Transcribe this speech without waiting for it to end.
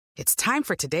It's time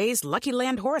for today's Lucky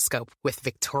Land horoscope with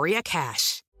Victoria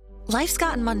Cash. Life's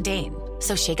gotten mundane,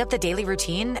 so shake up the daily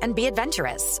routine and be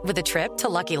adventurous with a trip to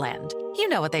Lucky Land. You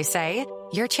know what they say,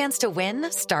 your chance to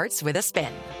win starts with a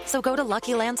spin. So go to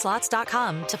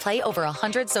LuckyLandSlots.com to play over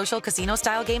 100 social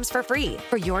casino-style games for free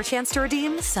for your chance to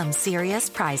redeem some serious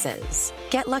prizes.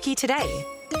 Get lucky today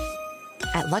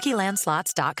at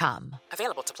LuckyLandSlots.com.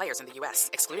 Available to players in the U.S.,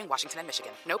 excluding Washington and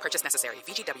Michigan. No purchase necessary.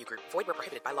 VGW Group. Void where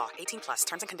prohibited by law. 18+.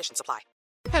 Terms and conditions apply.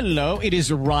 Hello, it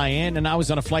is Ryan, and I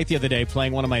was on a flight the other day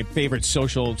playing one of my favorite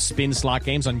social spin slot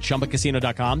games on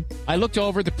ChumbaCasino.com. I looked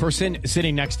over at the person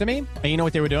sitting next to me, and you know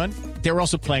what they were doing? They were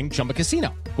also playing Chumba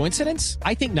Casino. Coincidence?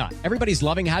 I think not. Everybody's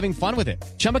loving having fun with it.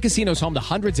 Chumba Casino is home to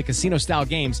hundreds of casino-style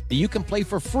games that you can play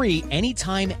for free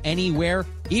anytime, anywhere,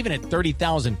 even at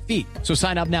 30,000 feet. So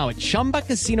sign up now at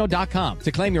ChumbaCasino.com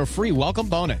to claim your free welcome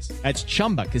bonus. That's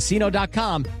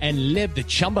ChumbaCasino.com and live the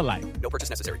Chumba life. No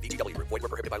purchase necessary. VGW Group. Void where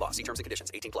prohibited by law. See terms and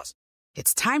conditions. 18+.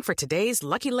 It's time for today's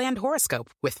Lucky Land horoscope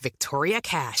with Victoria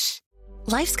Cash.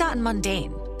 Life's gotten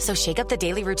mundane, so shake up the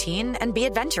daily routine and be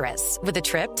adventurous with a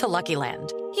trip to Lucky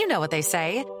Land. You know what they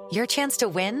say, your chance to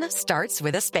win starts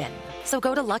with a spin. So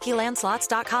go to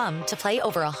LuckyLandSlots.com to play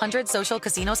over 100 social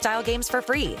casino-style games for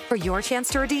free for your chance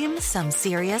to redeem some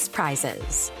serious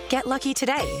prizes. Get lucky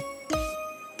today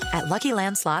at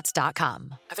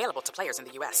LuckyLandSlots.com. Available to players in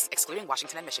the U.S., excluding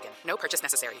Washington and Michigan. No purchase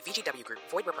necessary. VGW Group.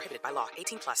 Void where prohibited by law.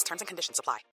 18+. Terms and conditions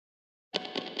apply.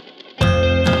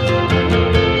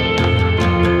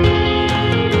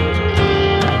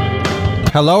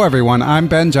 Hello, everyone. I'm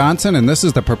Ben Johnson, and this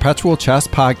is the Perpetual Chess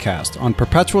Podcast. On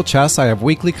Perpetual Chess, I have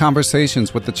weekly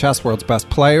conversations with the chess world's best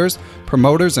players,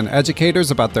 promoters, and educators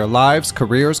about their lives,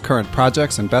 careers, current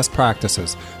projects, and best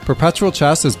practices. Perpetual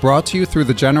Chess is brought to you through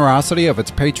the generosity of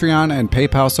its Patreon and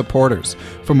PayPal supporters.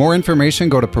 For more information,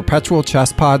 go to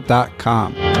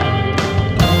perpetualchesspod.com.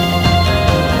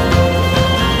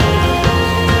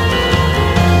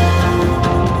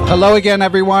 Hello again,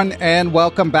 everyone, and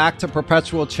welcome back to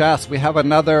Perpetual Chess. We have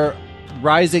another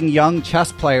rising young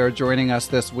chess player joining us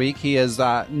this week. He is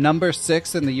number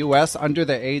 6 in the U.S., under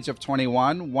the age of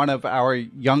 21, one of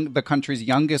the country's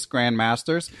youngest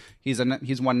grandmasters.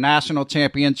 He's won national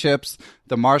championships,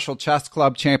 the Marshall Chess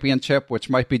Club Championship, which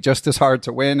might be just as hard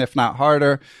to win, if not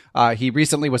harder. He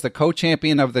recently was the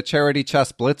co-champion of the Charity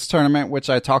Chess Blitz tournament, which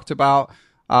I talked about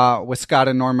with Scott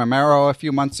and Norma Mero a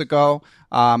few months ago.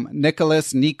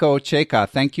 Nicholas Nico Cheka,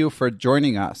 thank you for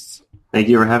joining us. Thank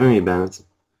you for having me, Ben. It's a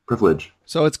privilege.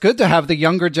 So it's good to have the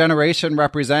younger generation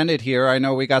represented here. I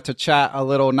know we got to chat a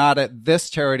little, not at this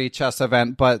charity chess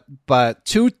event, but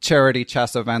 2 charity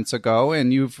chess events ago,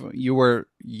 and you were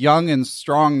young and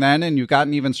strong then, and you've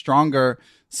gotten even stronger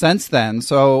since then.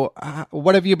 So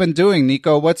what have you been doing,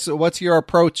 Nico? What's your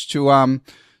approach to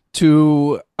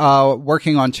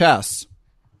working on chess?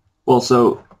 Well,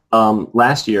 so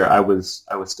last year I was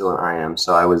still an IM,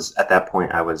 so at that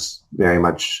point I was very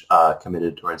much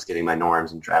committed towards getting my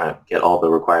norms and trying to get all the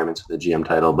requirements for the GM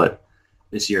title. But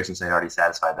this year, since I already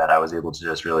satisfied that, I was able to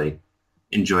just really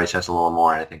enjoy chess a little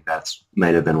more, and I think that's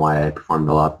might have been why I performed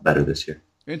a lot better this year.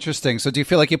 Interesting. So do you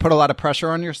feel like you put a lot of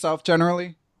pressure on yourself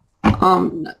generally?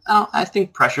 I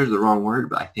think pressure is the wrong word,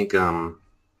 but I think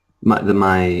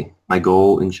my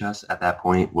goal in chess at that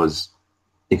point was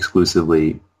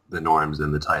exclusively the norms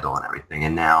and the title and everything.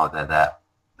 And now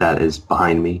that is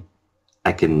behind me,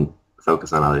 I can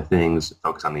focus on other things,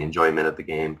 focus on the enjoyment of the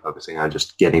game, focusing on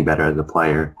just getting better as a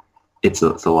player. It's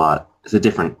a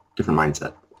different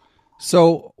mindset.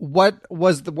 So what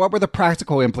were the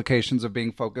practical implications of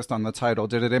being focused on the title?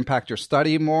 Did it impact your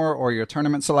study more or your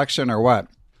tournament selection or what?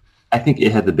 I think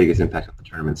it had the biggest impact on the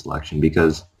tournament selection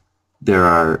because there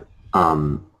are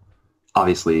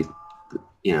obviously,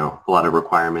 a lot of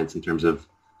requirements in terms of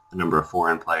the number of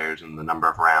foreign players and the number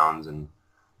of rounds and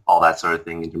all that sort of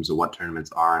thing in terms of what tournaments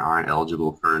are and aren't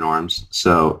eligible for norms.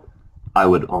 So I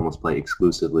would almost play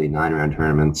exclusively 9-round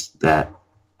tournaments that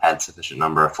had sufficient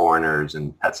number of foreigners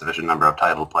and had sufficient number of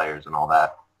title players and all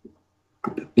that,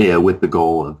 with the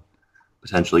goal of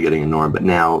potentially getting a norm. But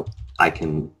now I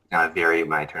can kind of vary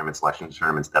my tournament selection to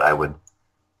tournaments that I would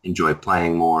enjoy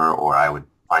playing more, or I would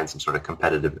find some sort of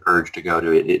competitive urge to go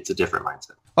to it. It's a different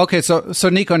mindset. Okay, so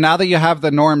Nico, now that you have the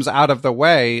norms out of the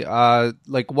way,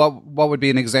 what would be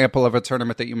an example of a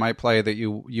tournament that you might play that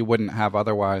you wouldn't have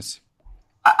otherwise?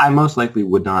 I most likely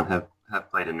would not have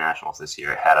played in nationals this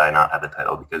year had I not had the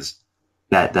title, because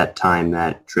that time,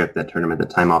 that trip, that tournament, that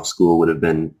time off school would have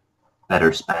been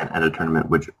better spent at a tournament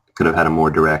which could have had a more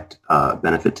direct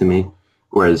benefit to me.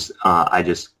 Whereas I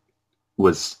just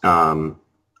was, I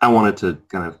wanted to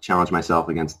kind of challenge myself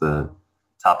against the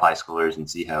top high schoolers and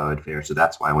see how I would fare. So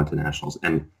that's why I went to nationals.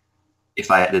 And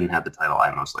if I didn't have the title,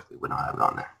 I most likely would not have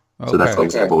gone there. Okay. So that's the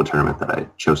example of a tournament that I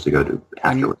chose to go to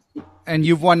afterwards. And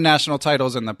you've won national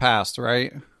titles in the past,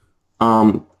 right?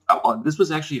 This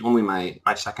was actually only my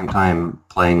second time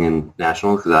playing in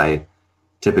national because I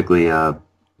typically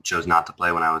chose not to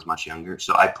play when I was much younger.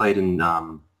 So I played in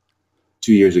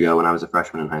 2 years ago when I was a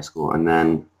freshman in high school, and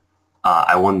then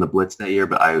I won the Blitz that year,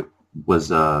 but I was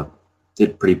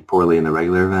did pretty poorly in the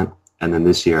regular event. And then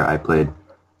this year I played.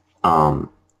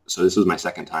 So this was my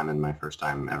second time and my first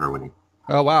time ever winning.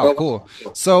 Oh, wow. Cool.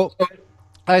 So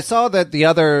I saw that the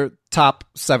other top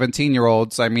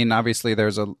 17-year-olds, I mean, obviously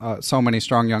there's so many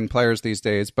strong young players these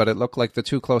days, but it looked like the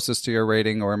two closest to your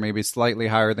rating or maybe slightly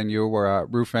higher than you were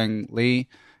Rufeng Li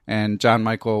and John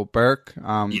Michael Burke.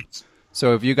 Yes.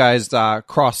 So have you guys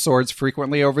crossed swords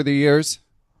frequently over the years?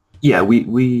 Yeah,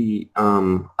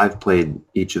 I've played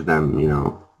each of them,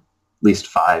 at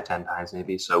least 5-10 times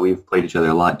maybe. So we've played each other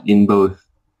a lot in both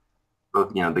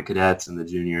the cadets and the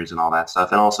juniors and all that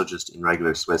stuff, and also just in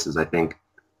regular Swisses. I think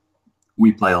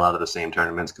we play a lot of the same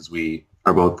tournaments because we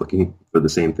are both looking for the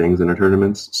same things in our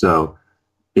tournaments. So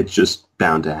it's just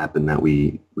bound to happen that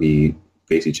we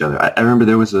face each other. I remember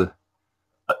there was in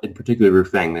particular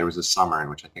Rufeng, there was a summer in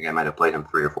which I think I might have played him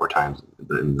 3 or 4 times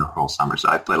in the whole summer. So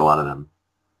I've played a lot of them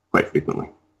quite frequently.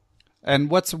 And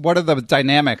what are the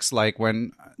dynamics like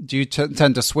when do you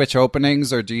tend to switch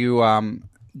openings, or do you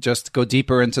just go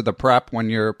deeper into the prep when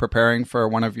you're preparing for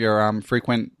one of your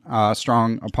frequent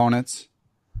strong opponents?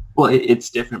 Well, it's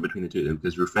different between the two of them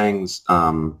because Rufeng's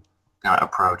kind of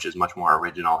approach is much more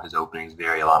original. His openings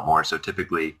vary a lot more. So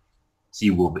typically he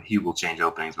will change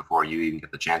openings before you even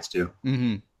get the chance to.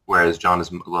 Mm-hmm. Whereas John is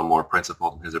a little more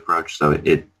principled in his approach. So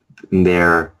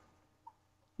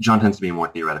John tends to be a more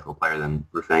theoretical player than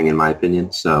Rufeng, in my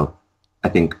opinion. So I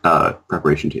think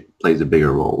preparation plays a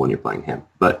bigger role when you're playing him.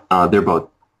 But they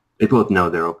both know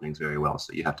their openings very well,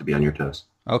 so you have to be on your toes.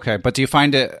 Okay, but do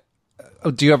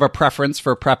you have a preference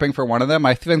for prepping for one of them?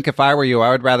 I think if I were you, I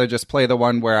would rather just play the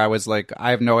one where I was like,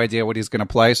 I have no idea what he's going to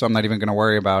play, so I'm not even going to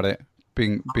worry about it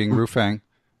being Rufeng.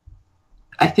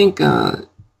 I think they're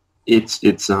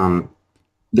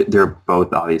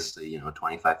both obviously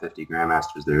 25-50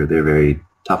 grandmasters. They're very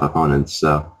tough opponents,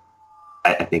 so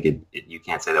I think you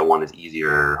can't say that one is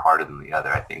easier or harder than the other.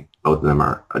 I think both of them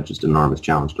are just an enormous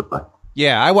challenge to play.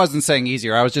 Yeah, I wasn't saying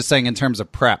easier. I was just saying in terms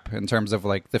of prep, in terms of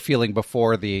like the feeling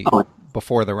before the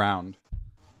round.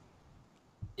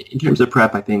 In terms of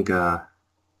prep, I think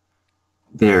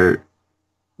they're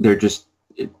just.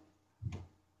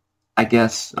 I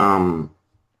guess I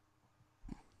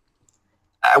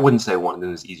wouldn't say one of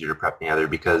them is easier to prep than the other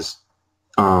because,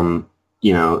 in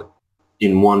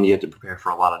one you have to prepare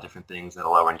for a lot of different things at a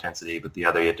lower intensity, but the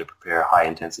other you have to prepare high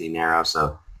intensity narrow.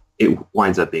 So it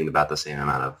winds up being about the same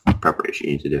amount of preparation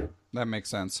you need to do. That makes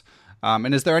sense.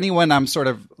 And is there anyone I'm sort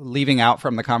of leaving out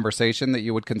from the conversation that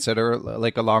you would consider,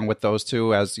 like along with those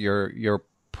two, as your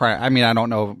I mean, I don't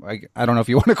know if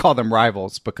you want to call them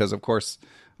rivals, because of course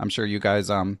I'm sure you guys,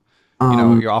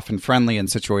 you're often friendly in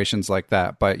situations like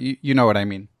that. But you know what I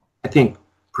mean. I think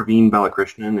Praveen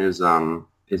Balakrishnan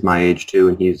is my age too,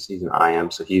 and he's an IM,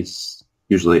 so he's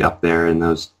usually up there in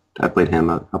those. I played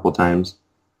him a couple times.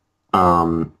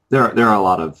 There are a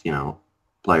lot of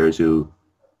players who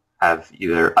have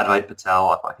either Advait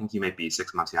Patel. I think he might be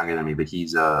 6 months younger than me, but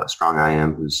he's a strong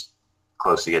IM who's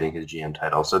close to getting his GM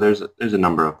title. So there's a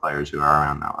number of players who are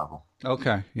around that level.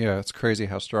 Okay, yeah, it's crazy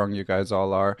how strong you guys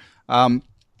all are.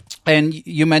 And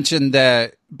you mentioned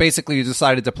that basically you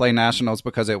decided to play nationals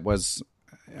because it was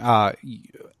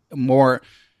more.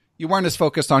 You weren't as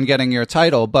focused on getting your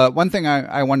title, but one thing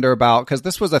I wonder about, because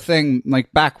this was a thing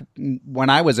like back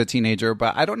when I was a teenager,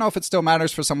 but I don't know if it still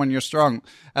matters for someone as strong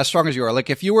as you are.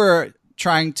 Like if you were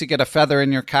trying to get a feather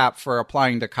in your cap for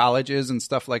applying to colleges and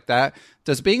stuff like that,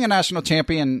 does being a national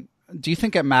champion, do you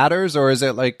think it matters, or is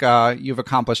it like you've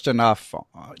accomplished enough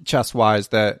chess-wise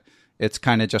that it's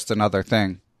kind of just another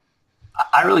thing?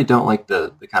 I really don't like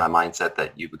the kind of mindset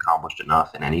that you've accomplished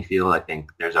enough in any field. I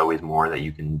think there's always more that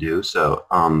you can do. So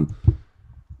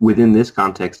within this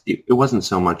context, it wasn't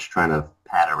so much trying to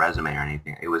pad a resume or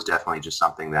anything. It was definitely just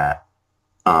something that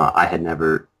I had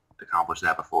never accomplished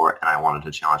that before, and I wanted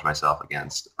to challenge myself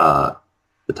against the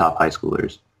top high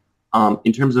schoolers.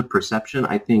 In terms of perception,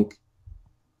 I think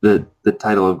the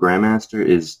title of Grandmaster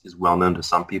is well known to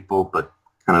some people, but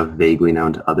kind of vaguely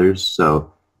known to others.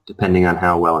 So depending on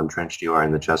how well entrenched you are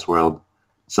in the chess world,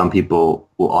 some people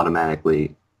will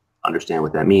automatically understand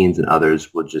what that means, and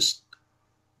others will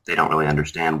they don't really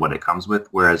understand what it comes with.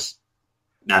 Whereas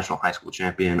national high school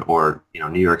champion or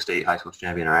New York State high school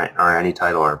champion or any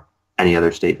title or any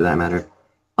other state for that matter,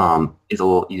 is a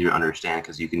little easier to understand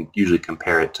because you can usually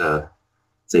compare it to,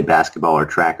 say, basketball or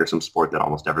track or some sport that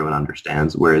almost everyone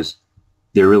understands, whereas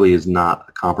there really is not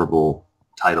a comparable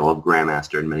title of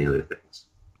Grandmaster in many other things.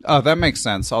 Oh, that makes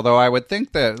sense. Although I would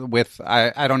think that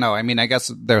I don't know. I mean, I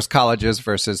guess there's colleges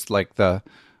versus like the,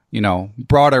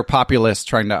 broader populace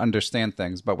trying to understand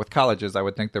things. But with colleges, I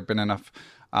would think there've been enough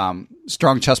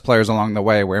strong chess players along the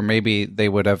way where maybe they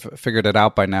would have figured it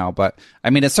out by now. But I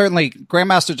mean, it's certainly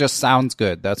Grandmaster just sounds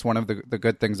good. That's one of the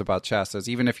good things about chess is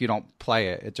even if you don't play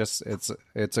it,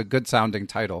 it's a good sounding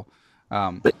title.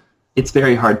 But it's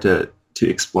very hard to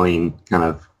explain kind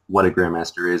of what a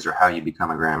Grandmaster is or how you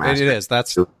become a Grandmaster. It is.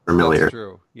 That's familiar. That's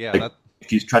true. Yeah. Like,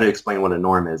 if you try to explain what a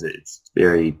norm is, it's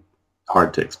very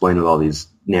hard to explain with all these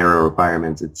narrow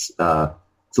requirements. It's a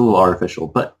little artificial,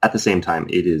 but at the same time,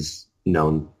 it is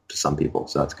known to some people,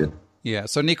 so that's good. Yeah.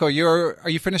 So Nico, are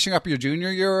you finishing up your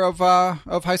junior year of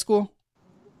high school?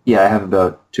 Yeah, I have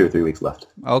about 2 or 3 weeks left.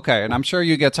 Okay, and I'm sure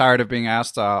you get tired of being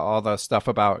asked all the stuff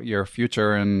about your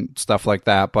future and stuff like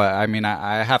that. But I mean,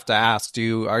 I have to ask: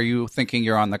 are you thinking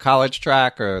you're on the college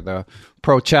track or the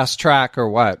pro chess track or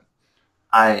what?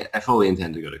 I fully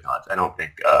intend to go to college. I don't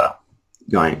think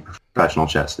going professional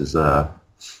chess is the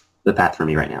path for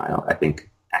me right now. I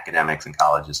think academics and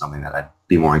college is something that I'd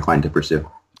be more inclined to pursue.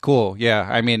 Cool. Yeah.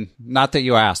 I mean, not that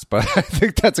you asked, but I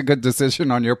think that's a good decision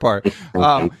on your part.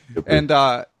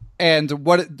 And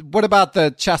what about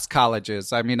the chess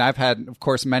colleges? I mean, I've had, of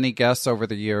course, many guests over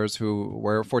the years who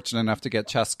were fortunate enough to get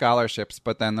chess scholarships,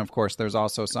 but then, of course, there's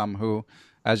also some who,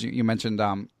 as you mentioned,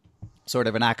 sort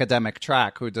of an academic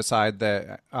track who decide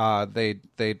that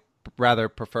they'd rather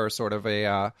prefer sort of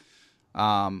a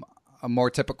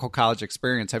more typical college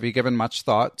experience. Have you given much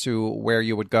thought to where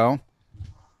you would go?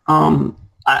 I'm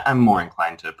more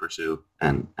inclined to pursue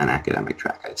an academic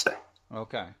track, I'd say.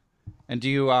 Okay. And do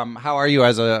you, how are you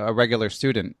as a regular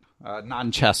student,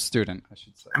 non-chess student, I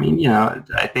should say? I mean,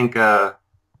 I think, I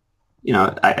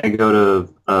go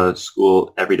to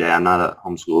school every day. I'm not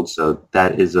homeschooled, so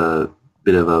that is a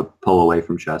bit of a pull away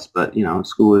from chess. But,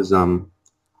 school's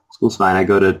fine. I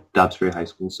go to Dobbs Ferry High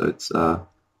School, so it's a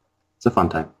fun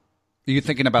time. Are you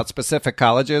thinking about specific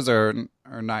colleges or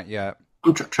not yet?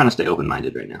 I'm trying to stay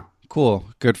open-minded right now. Cool.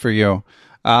 Good for you.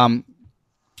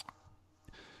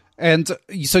 And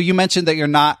so you mentioned that you're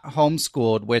not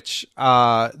homeschooled, which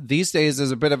these days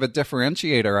is a bit of a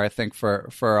differentiator, I think,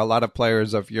 for a lot of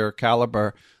players of your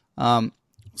caliber.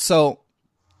 So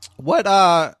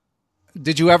what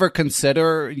did you ever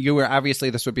consider? Obviously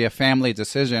this would be a family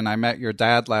decision. I met your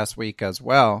dad last week as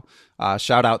well.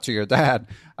 Shout out to your dad.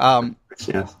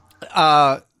 Yes.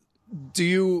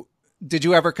 Did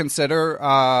you ever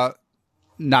consider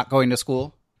not going to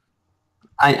school?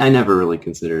 I never really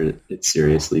considered it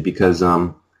seriously because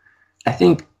I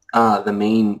think the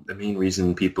main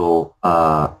reason people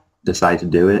decide to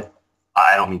do it,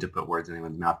 I don't mean to put words in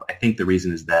anyone's mouth, but I think the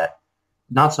reason is that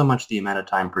not so much the amount of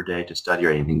time per day to study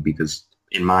or anything, because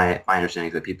in my understanding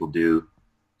is that people do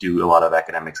a lot of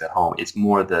academics at home. It's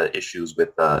more the issues with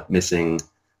missing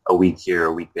a week here,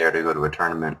 a week there to go to a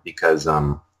tournament, because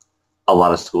a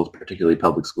lot of schools, particularly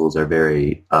public schools, are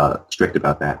very strict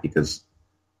about that because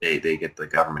they get the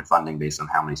government funding based on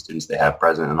how many students they have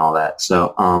present and all that.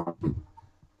 So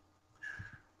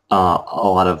a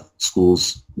lot of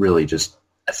schools really just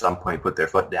at some point put their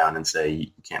foot down and say,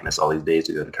 you can't miss all these days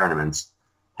to go to tournaments.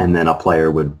 And then a player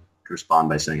would respond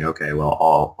by saying, okay, well,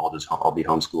 I'll be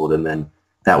homeschooled. And then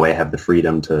that way I have the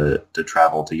freedom to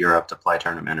travel to Europe to play a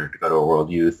tournament or to go to a World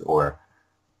Youth or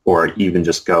even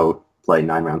just go play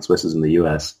 9-round Swisses in the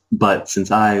U.S. But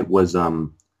since I was,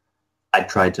 I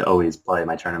tried to always play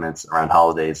my tournaments around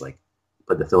holidays, like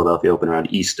put the Philadelphia Open around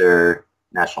Easter,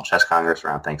 National Chess Congress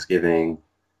around Thanksgiving,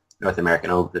 North American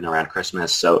Open around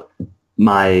Christmas. So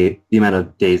the amount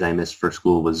of days I missed for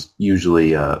school was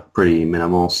usually pretty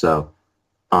minimal. So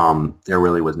there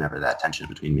really was never that tension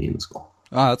between me and the school.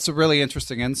 Oh, that's a really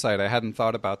interesting insight. I hadn't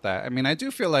thought about that. I mean, I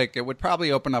do feel like it would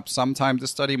probably open up some time to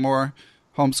study more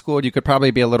homeschooled. You could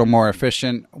probably be a little more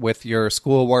efficient with your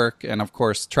schoolwork, and of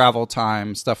course, travel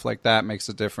time, stuff like that makes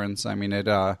a difference. I mean, it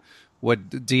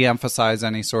would de-emphasize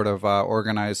any sort of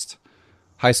organized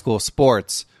high school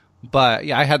sports. But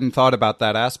yeah, I hadn't thought about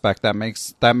that aspect. That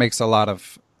makes a lot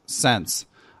of sense.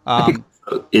 I think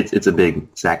it's a big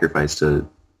sacrifice to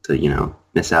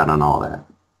miss out on all that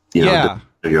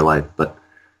of your life, but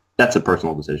that's a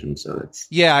personal decision. So it's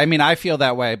I mean, I feel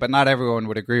that way, but not everyone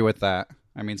would agree with that.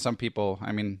 I mean, some people.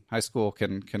 I mean, high school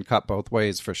can cut both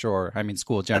ways for sure. I mean,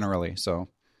 school generally. So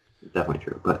definitely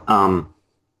true, but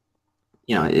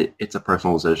it's a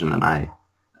personal decision, and I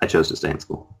chose to stay in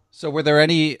school. So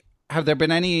have there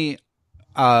been any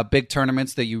big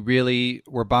tournaments that you really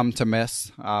were bummed to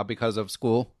miss because of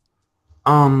school?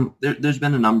 There's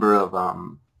been a number of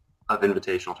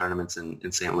invitational tournaments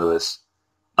in St. Louis,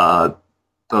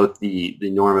 both the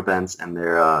Norm events and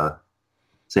their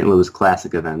St. Louis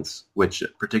Classic events, which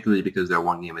particularly because they're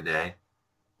one game a day,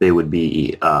 they would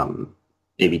be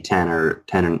maybe 9 or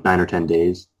 10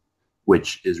 days,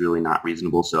 which is really not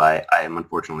reasonable. So I am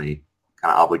unfortunately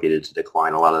kind of obligated to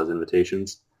decline a lot of those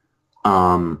invitations.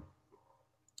 So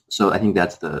I think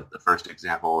that's the first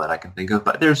example that I can think of.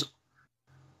 But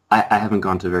I haven't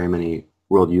gone to very many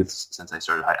World Youths since I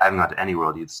started. I haven't gone to any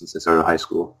World Youths since I started high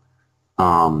school.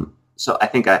 So I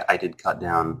think I did cut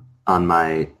down on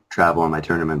my travel and my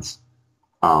tournaments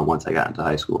once I got into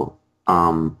high school.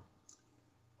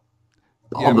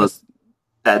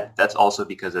 That's also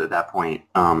because at that point,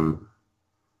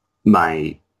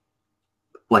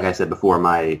 like I said before,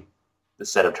 the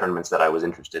set of tournaments that I was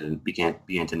interested in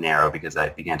began to narrow because I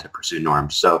began to pursue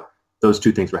norms. So those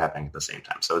two things were happening at the same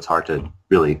time. So it's hard to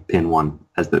really pin one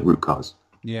as the root cause.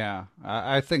 Yeah,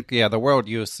 I think the World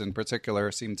Youths in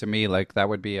particular seem to me like that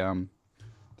would be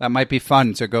that might be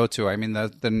fun to go to. I mean,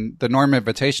 the Norm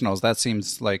Invitationals, that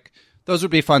seems like those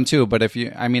would be fun too. But if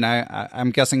you, I mean,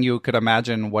 I'm guessing you could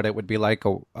imagine what it would be like,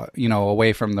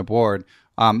 away from the board.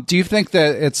 Do you think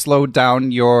that it slowed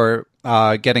down your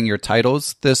getting your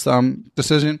titles, this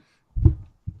decision?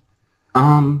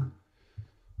 I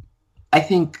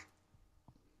think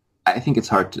it's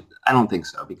hard to. I don't think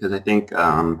so, because I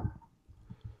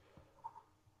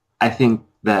think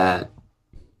that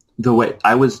the way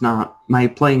my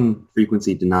playing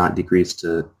frequency did not decrease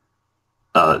to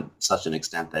such an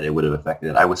extent that it would have affected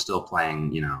it. I was still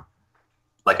playing,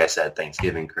 like I said,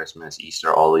 Thanksgiving, Christmas,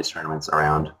 Easter, all these tournaments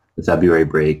around the February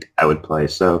break I would play.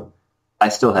 So I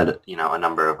still had, a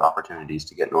number of opportunities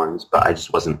to get norms, but I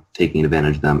just wasn't taking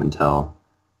advantage of them until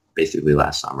basically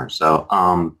last summer. So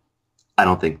I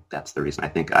don't think that's the reason. I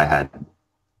think I had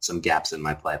some gaps in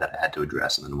my play that I had to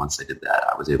address, and then once I did that,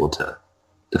 I was able to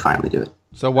finally do it.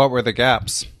 So what were the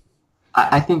gaps?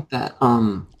 I think that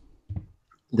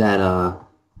to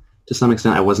some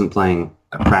extent I wasn't playing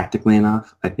practically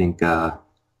enough. I think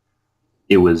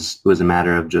it was a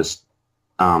matter of just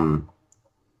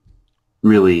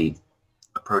really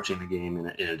approaching the game in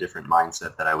a different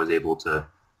mindset, that I was able to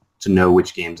know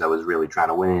which games I was really trying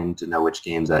to win, to know which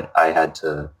games that I had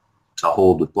to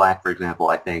hold with black, for example.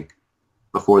 I think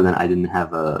before then I didn't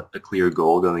have a clear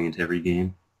goal going into every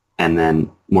game. And then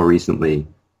more recently,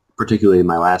 particularly in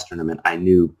my last tournament, I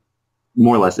knew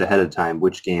more or less ahead of time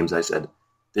which games I said,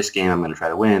 this game I'm going to try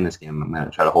to win, this game I'm going to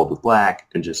try to hold with black,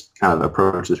 and just kind of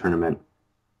approach the tournament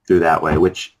through that way,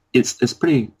 which it's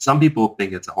pretty, some people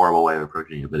think it's a horrible way of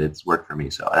approaching it, but it's worked for me.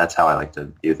 So that's how I like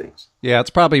to do things. Yeah, it's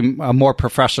probably a more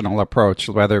professional approach,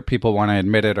 whether people want to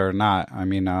admit it or not. I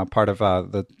mean, part of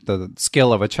the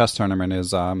skill of a chess tournament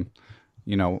is,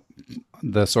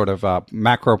 the sort of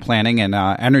macro planning and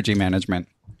energy management.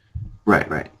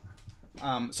 Right.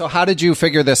 So how did you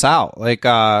figure this out? Like,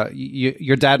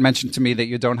 your dad mentioned to me that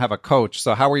you don't have a coach.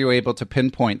 So how were you able to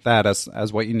pinpoint that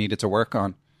as what you needed to work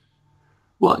on?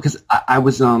 Well, because I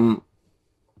was in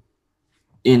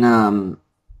a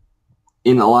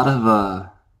lot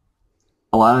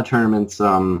of tournaments.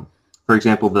 For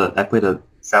example, I played a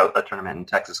tournament in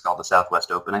Texas called the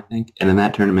Southwest Open, I think, and in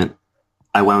that tournament,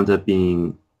 I wound up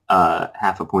being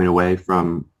half a point away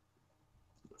from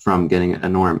getting a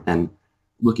norm. And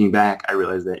looking back, I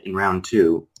realized that in round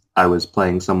 2, I was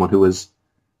playing someone who was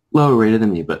lower rated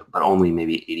than me, but only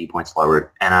maybe 80 points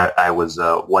lower, and I was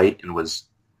white and was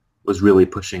really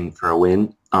pushing for a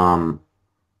win, and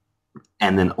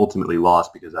then ultimately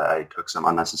lost because I took some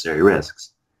unnecessary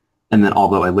risks. And then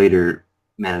although I later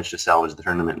managed to salvage the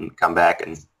tournament and come back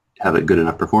and have a good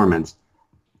enough performance,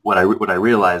 what I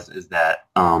realized is that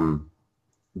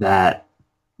that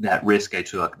risk I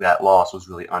took, that loss, was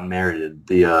really unmerited.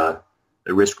 The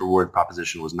risk-reward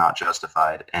proposition was not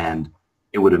justified, and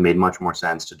it would have made much more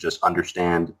sense to just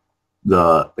understand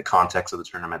the context of the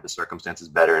tournament, the circumstances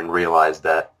better, and realize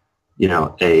that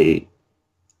a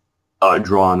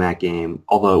draw in that game,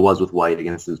 although it was with white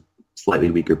against a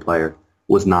slightly weaker player,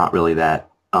 was not really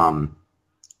that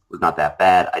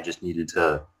bad. I just needed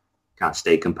to kind of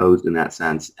stay composed in that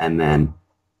sense, and then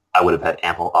I would have had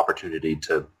ample opportunity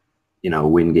to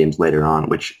win games later on,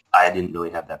 which I didn't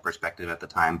really have that perspective at the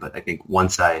time. But I think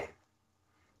once I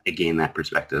gained that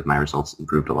perspective, my results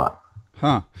improved a lot.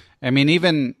 Huh. I mean,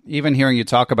 even hearing you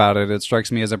talk about it, it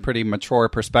strikes me as a pretty mature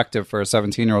perspective for a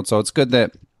 17-year-old. So it's good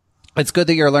that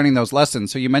you're learning those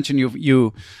lessons. So you mentioned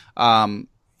you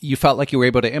felt like you were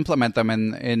able to implement them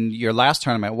in your last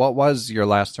tournament. What was your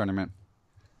last tournament?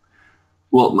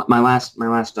 Well, my last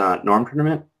Norm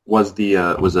tournament was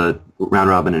a round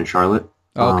robin in Charlotte.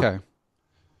 Oh, okay.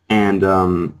 And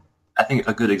I think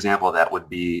a good example of that would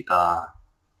be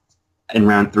in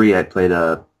round 3 I played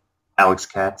Alex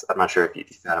Katz. I'm not sure if you've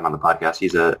had him on the podcast.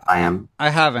 He's a IM. I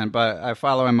haven't, but I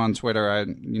follow him on Twitter.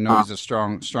 He's a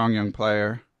strong young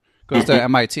player. Goes to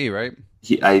MIT, right?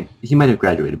 He might have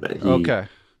graduated, but okay.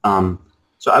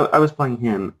 So I was playing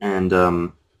him, and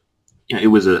I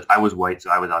was white, so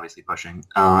I was obviously pushing,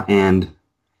 and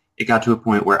it got to a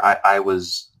point where I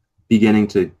was beginning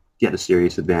to get a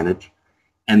serious advantage,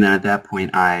 and then at that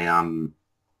point I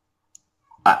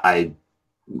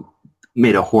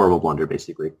made a horrible blunder,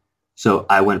 basically. So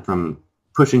I went from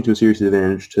pushing to a serious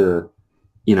advantage to,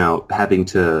 having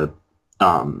to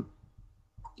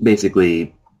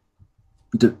basically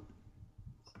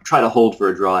try to hold for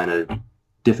a draw in a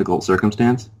difficult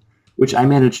circumstance, which I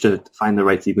managed to find the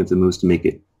right sequence of moves to make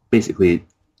it basically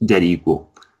dead equal.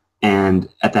 And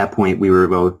at that point, we were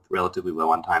both relatively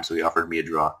low on time, so he offered me a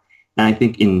draw. And I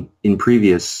think in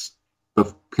previous,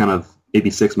 kind of maybe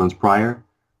 6 months prior,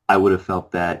 I would have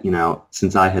felt that,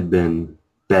 since I had been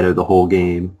better the whole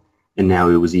game and now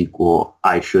it was equal,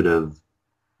 I should have,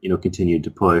 continued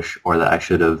to push, or that I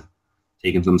should have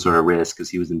taken some sort of risk because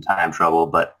he was in time trouble.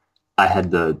 But I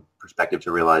had the perspective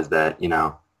to realize that,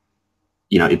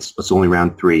 it's only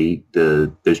round 3.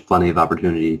 There's plenty of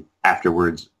opportunity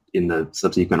afterwards in the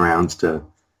subsequent rounds to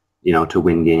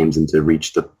win games and to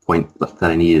reach the point that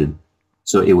I needed.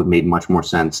 So it would make much more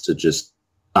sense to just,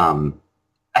 I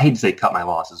hate to say cut my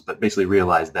losses, but basically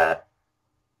realize that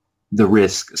the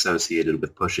risk associated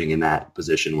with pushing in that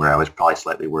position where I was probably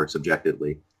slightly worse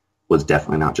objectively was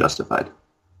definitely not justified.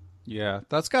 Yeah,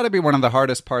 that's got to be one of the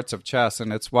hardest parts of chess,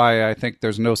 and it's why I think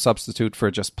there's no substitute for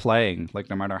just playing. Like,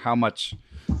 no matter how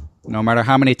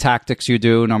many tactics you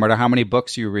do, no matter how many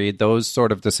books you read, those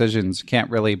sort of decisions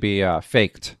can't really be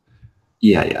faked.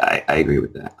 Yeah, I agree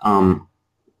with that.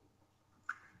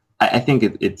 I think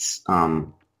it's a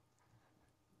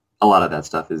lot of that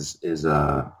stuff is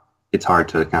it's hard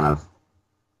to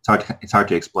it's hard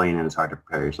to explain, and it's hard to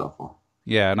prepare yourself for.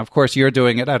 Yeah, and of course you're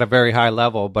doing it at a very high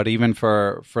level, but even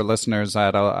for listeners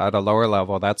at a lower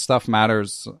level, that stuff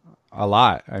matters a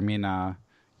lot. I mean,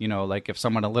 like if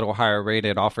someone a little higher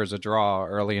rated offers a draw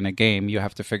early in a game, you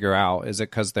have to figure out, is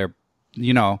it because they're,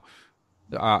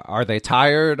 are they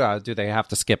tired? Do they have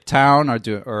to skip town,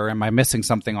 or am I missing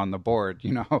something on the board?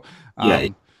 Yeah,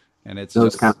 and it's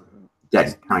those just, kind of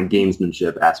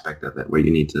gamesmanship aspect of it where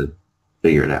you need to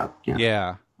figure it out.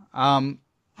 Yeah.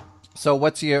 So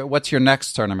what's your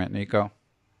next tournament, Nico?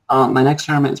 My next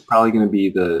tournament is probably going to be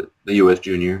the U.S.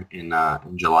 Junior in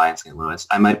July in St. Louis.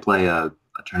 I might play a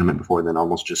tournament before then,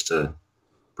 almost just to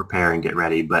prepare and get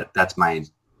ready. But that's my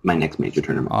next major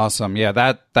tournament. Awesome, yeah.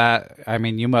 That I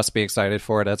mean, you must be excited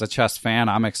for it. As a chess fan,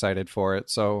 I'm excited for it.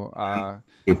 So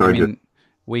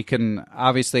we can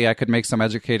obviously I could make some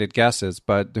educated guesses,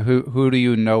 but who do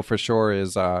you know for sure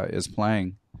is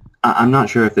playing? I'm not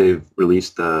sure if they've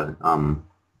released the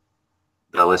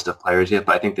list of players yet,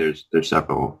 but I think there's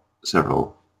several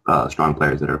strong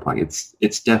players that are playing.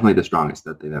 It's definitely the strongest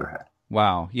that they've ever had.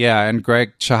 Wow. Yeah. And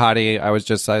Greg Shahade, I was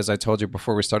just, as I told you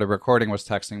before we started recording, was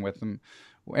texting with him.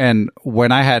 And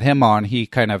when I had him on, he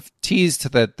kind of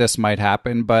teased that this might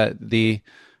happen, but the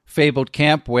fabled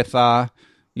camp with, the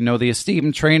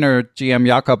esteemed trainer GM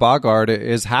Jakob Aagaard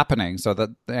is happening.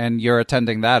 And you're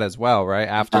attending that as well, right?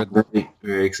 After I'm very,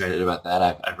 very excited about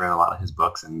that. I've read a lot of his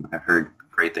books and I've heard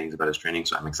great things about his training,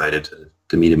 so I'm excited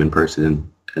to meet him in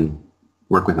person and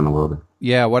work with him a little bit.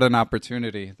 Yeah, what an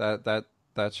opportunity. That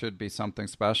should be something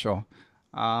special.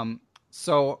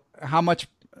 So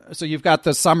you've got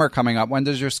the summer coming up. When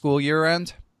does your school year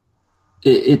end?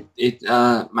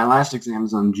 My last exam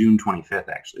is on June 25th,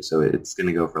 actually, so it's going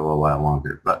to go for a little while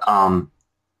longer. But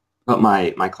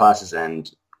my classes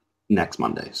end next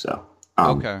Monday, so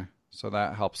okay, so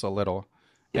that helps a little.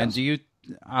 Yes. And do you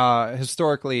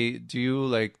historically do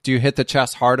you hit the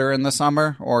chess harder in the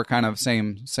summer, or kind of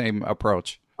same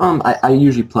approach? I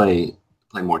usually play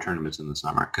more tournaments in the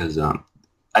summer because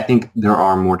I think there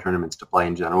are more tournaments to play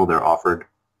in general.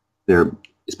 They're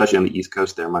especially on the East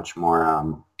Coast, they're much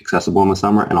more accessible in the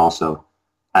summer, and also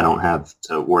I don't have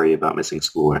to worry about missing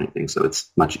school or anything, so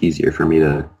it's much easier for me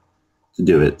to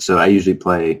do it. So I usually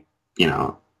play,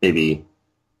 usually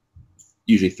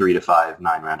 3 to 5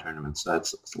 9-round tournaments. So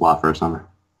it's a lot for a summer.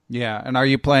 Yeah, and are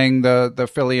you playing the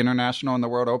Philly International and the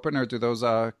World Open, or do those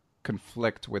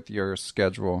conflict with your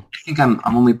schedule? I think I'm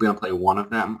only going to play one of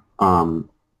them,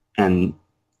 and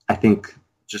I think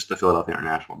just the Philadelphia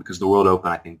International, because the World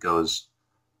Open I think goes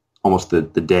almost the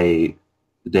day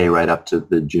right up to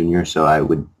the junior. So I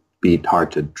would be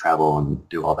hard to travel and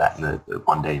do all that in the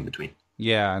one day in between.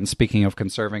 Yeah, and speaking of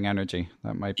conserving energy,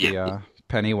 that might be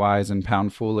penny wise and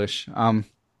pound foolish.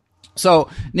 So,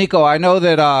 Nico, I know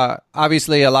that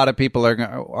obviously a lot of people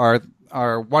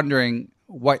are wondering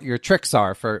what your tricks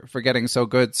are for getting so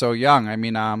good so young. I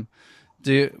mean,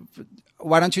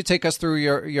 why don't you take us through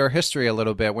your history a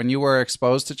little bit? When you were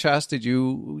exposed to chess, did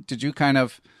you kind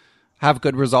of have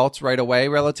good results right away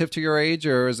relative to your age,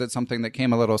 or is it something that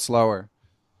came a little slower?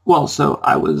 Well, so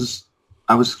I was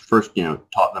first,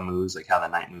 taught the moves, like how the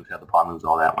knight moves, how the pawn moves,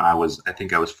 all that. When I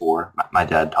think I was 4. My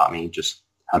dad taught me just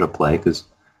how to play, because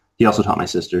he also taught my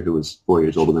sister, who was 4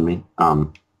 years older than me,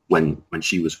 when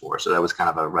she was 4. So that was kind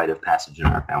of a rite of passage in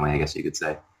our family, I guess you could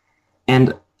say.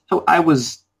 And I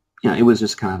was, it was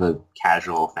just kind of a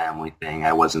casual family thing.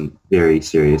 I wasn't very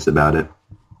serious about it.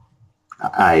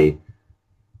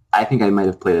 I think I might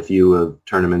have played a few of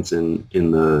tournaments in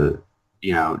the,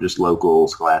 just local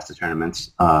scholastic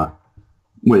tournaments. I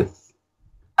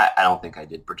don't think I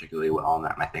did particularly well in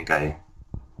that. I think I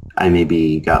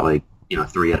maybe got 3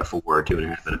 out of 4,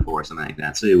 2.5 out of 4, something like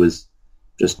that. So it was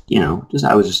just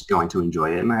I was just going to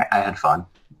enjoy it, and I had fun.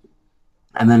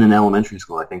 And then in elementary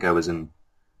school, I think I was in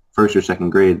 1st or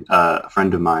 2nd grade. A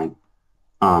friend of mine,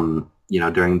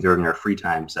 during our free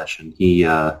time session, he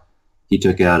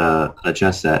took out a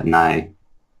chess set, and I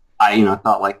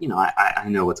thought I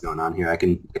know what's going on here. I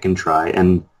can try.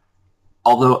 And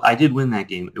although I did win that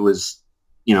game, it was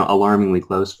alarmingly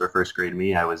close for 1st grade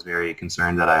me. I was very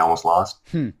concerned that I almost lost.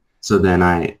 So then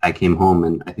I came home,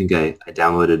 and I think I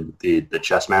downloaded the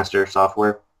Chessmaster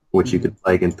software, which you could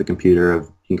play against the computer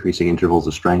of increasing intervals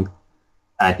of strength.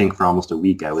 And I think for almost a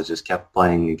week I was just kept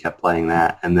playing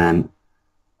that. And then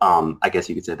I guess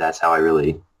you could say that's how I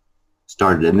really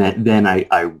started. And then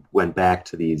I went back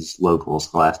to these local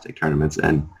scholastic tournaments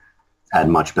and had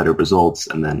much better results.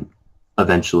 And then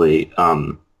eventually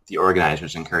the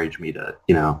organizers encouraged me to,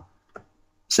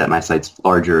 set my sights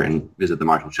larger and visit the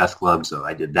Marshall Chess Club. So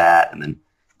I did that, and then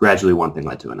gradually one thing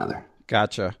led to another.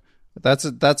 Gotcha.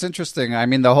 That's interesting. I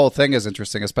mean, the whole thing is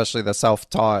interesting, especially the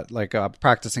self-taught,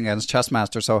 practicing against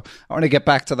Chessmaster. So I want to get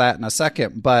back to that in a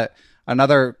second. But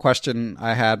another question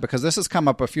I had, because this has come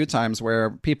up a few times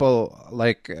where people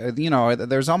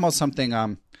there's almost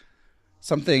something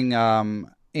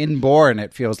inborn,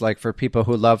 it feels like, for people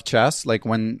who love chess. Like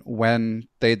when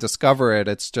they discover it,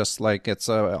 it's just like it's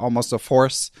almost a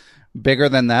force bigger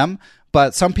than them.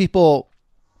 But some people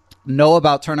know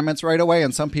about tournaments right away,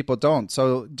 and some people don't.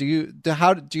 So do you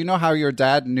know how your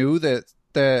dad knew that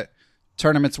the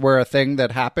tournaments were a thing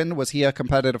that happened? Was he a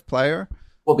competitive player?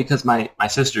 Well, because my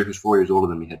sister, who's 4 years older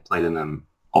than me, had played in them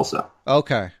also.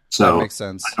 Okay, so that makes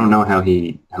sense. I don't know how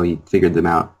he figured them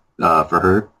out for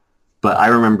her, but I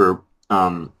remember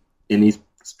in these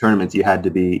tournaments you had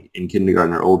to be in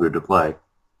kindergarten or older to play.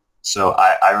 So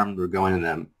I remember going to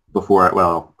them before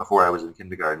I was in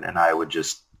kindergarten, and I would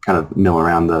just kind of mill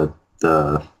around the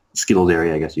skills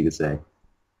area, I guess you could say.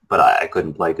 But I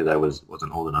couldn't play because I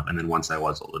wasn't old enough. And then once I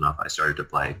was old enough, I started to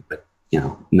play. But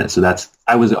so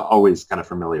I was always kind of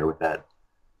familiar with that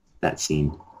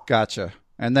scene. Gotcha.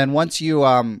 And then once you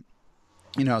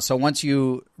once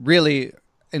you really,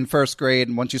 in 1st grade,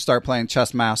 and once you start playing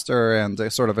Chessmaster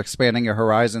and sort of expanding your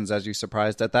horizons, as you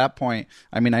surprised at that point,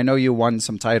 I mean, I know you won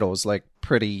some titles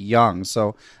pretty young.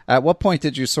 So at what point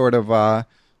did you sort of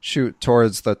shoot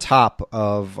towards the top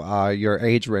of your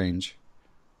age range?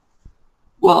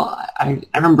 Well, I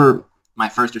remember my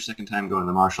 1st or 2nd time going to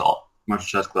the Marshall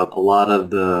Chess Club. A lot of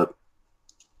the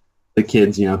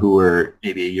kids, who were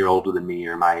maybe a year older than me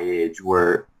or my age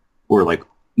were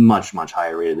much, much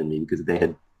higher rated than me, because they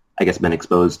had, I guess, been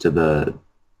exposed to the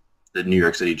New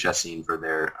York City chess scene for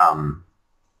their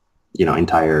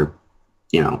entire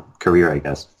career, I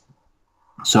guess.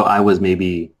 So I was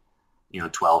maybe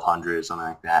 1,200, something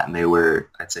like that, and they were,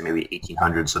 I'd say, maybe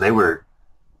 1,800. So they were,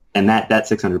 and that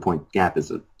 600 point gap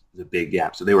is a big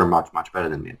gap. So they were much, much better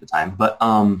than me at the time. But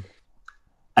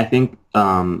I think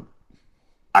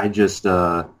I just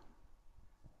at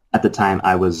the time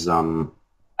I was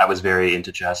very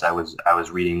into chess. I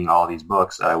was reading all these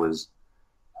books. I was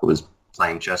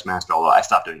playing Chessmaster, although I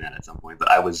stopped doing that at some point. But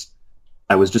I was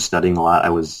just studying a lot. I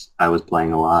was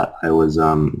playing a lot. I was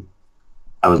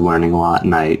learning a lot,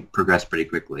 and I progressed pretty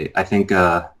quickly. I think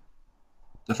the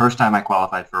first time I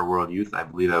qualified for a World Youth, I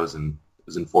believe I was in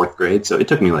 4th grade. So it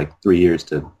took me 3 years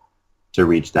to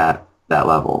reach that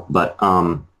level. But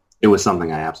it was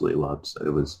something I absolutely loved. So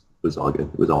it was all good.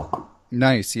 It was all fun.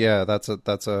 Nice. Yeah, that's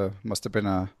must have been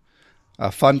a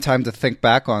fun time to think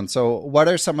back on. So what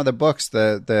are some of the books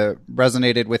that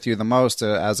resonated with you the most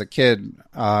as a kid,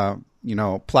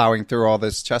 plowing through all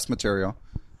this chess material?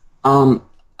 I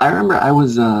remember I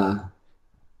was, I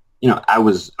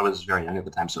was very young at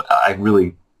the time, so I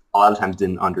really a lot of times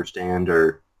didn't understand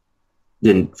or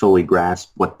didn't fully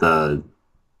grasp what the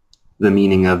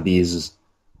meaning of these,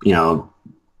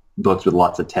 books with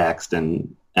lots of text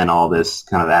and all this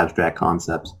kind of abstract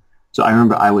concepts. So I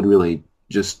remember I would really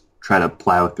just try to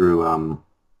plow through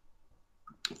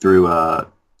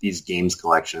these games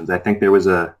collections. I think there was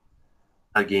a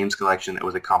games collection that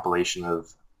was a compilation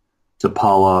of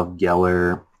Topalov,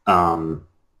 Geller,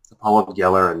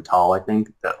 and Tal, I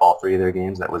think, that all three of their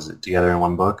games, that was together in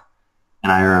one book.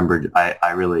 And I remember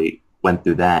I really went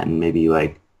through that in maybe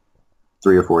like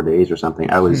 3 or 4 days or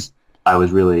something. I was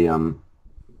really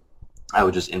I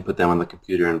would just input them on the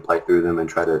computer and play through them and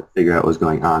try to figure out what was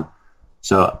going on.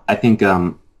 So I think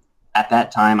at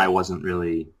that time I wasn't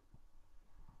really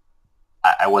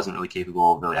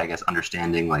capable of really, I guess,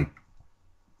 understanding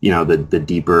the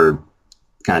deeper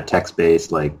kind of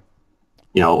text-based, like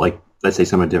let's say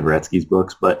some of Dvoretsky's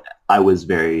books, but I was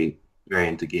very, very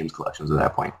into games collections at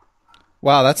that point.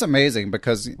 Wow, that's amazing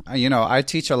because, I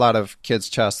teach a lot of kids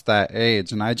chess that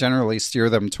age, and I generally steer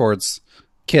them towards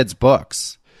kids'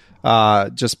 books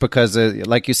just because,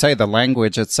 like you say, the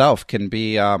language itself can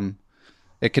be,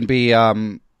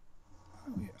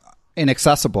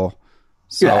 inaccessible.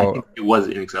 So, yeah, I think it was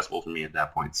inaccessible for me at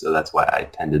that point, so that's why I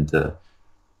tended to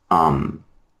kind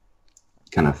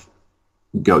of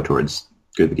go towards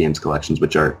the games collections,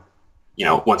 which are,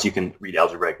 once you can read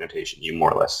algebraic notation, you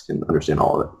more or less can understand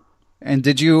all of it. And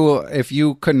did you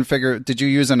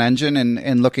use an engine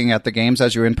in looking at the games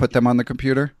as you input them on the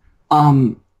computer?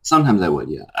 Sometimes I would,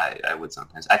 yeah. I would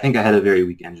sometimes. I think I had a very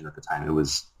weak engine at the time. It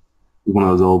was one of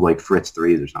those old Fritz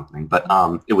 3s or something. But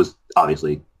it was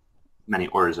obviously many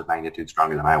orders of magnitude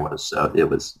stronger than I was, so it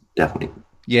was definitely fun.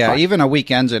 Even a weak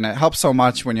engine, it helps so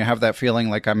much when you have that feeling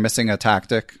like I'm missing a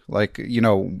tactic. Like,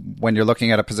 when you're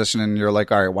looking at a position and you're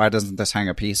like, all right, why doesn't this hang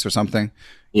a piece or something?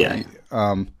 Yeah.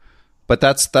 But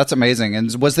that's amazing. And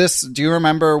do you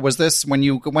remember, was this when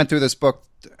you went through this book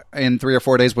in 3 or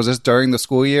 4 days, was this during the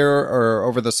school year or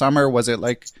over the summer? Was it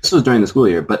like... This was during the school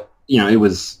year, but it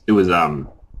was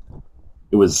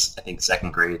I think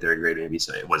second grade, third grade maybe,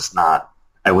 so it was not,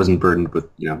 I wasn't burdened with,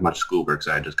 much schoolwork,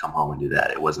 so I'd just come home and do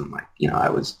that. It wasn't like,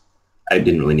 I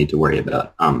didn't really need to worry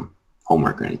about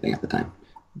homework or anything at the time.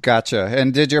 Gotcha.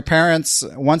 And did your parents,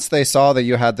 once they saw that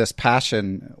you had this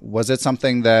passion, was it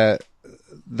something that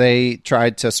they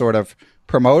tried to sort of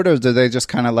promote, or did they just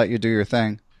kind of let you do your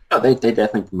thing? No, they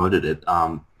definitely promoted it.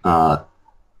 My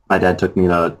dad took me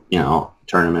to,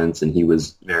 tournaments, and he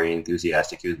was very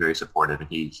enthusiastic. He was very supportive, and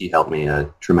he helped me a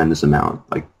tremendous amount.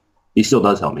 Like, he still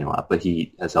does help me a lot, but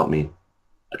he has helped me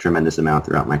a tremendous amount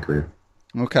throughout my career.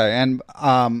 Okay. And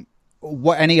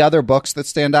what any other books that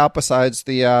stand out besides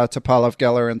the Topalov,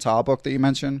 Geller, and Tal book that you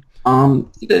mentioned?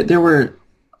 There were,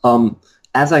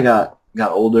 as I got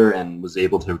older and was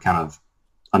able to kind of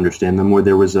understand them more,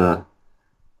 there was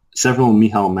several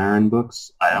Michal Marin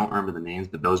books. I don't remember the names,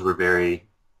 but those were very,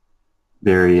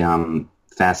 very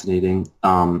fascinating.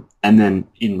 And then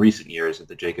in recent years,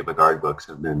 the Jacob Agard books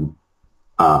have been,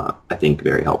 I think,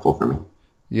 very helpful for me.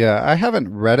 Yeah, I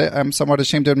haven't read it. I'm somewhat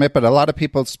ashamed to admit, but a lot of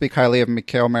people speak highly of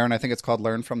Michal Marin. I think it's called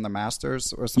Learn from the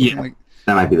Masters or something like that.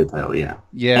 That might be the title, yeah.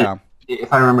 Yeah. And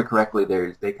if I remember correctly,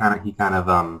 he kind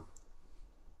of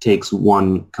takes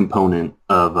one component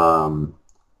of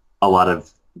a lot of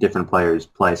different players'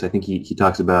 play. So I think he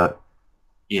talks about,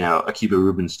 Akiba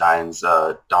Rubinstein's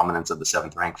dominance of the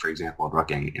 7th rank, for example, in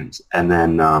Rooking games. And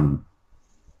then,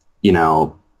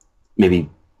 maybe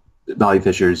Bobby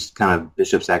Fischer's kind of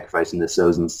bishop sacrifice into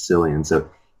So's and Sicilian. So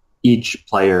each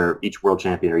player, each world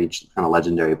champion, or each kind of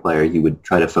legendary player, he would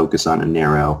try to focus on a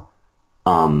narrow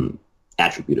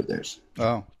attribute of theirs.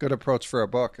 Oh, good approach for a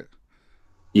book.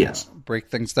 Yes. Break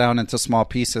things down into small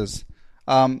pieces.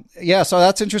 So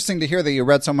that's interesting to hear that you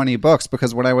read so many books,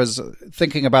 because when I was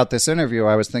thinking about this interview,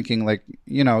 I was thinking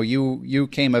you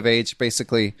came of age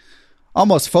basically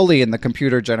almost fully in the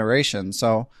computer generation.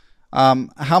 So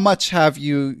how much have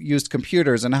you used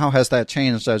computers, and how has that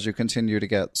changed as you continue to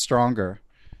get stronger?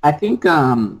 I think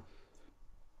I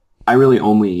really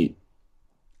only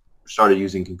started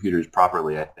using computers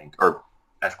properly, I think, or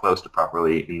as close to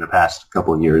properly in the past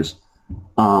couple of years,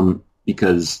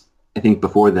 because I think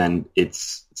before then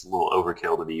it's a little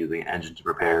overkill to be using an engine to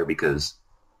prepare, because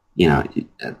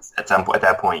at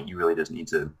that point you really just need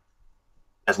to,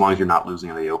 as long as you're not losing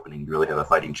in the opening, you really have a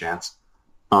fighting chance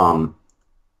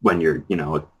when you're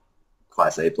a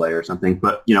Class A player or something.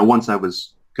 But once I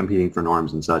was competing for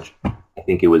norms and such, I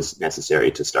think it was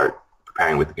necessary to start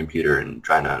preparing with the computer and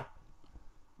trying to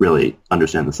really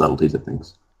understand the subtleties of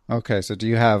things. Okay, so do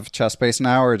you have ChessBase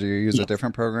now, or do you use a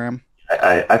different program?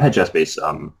 I've had ChessBase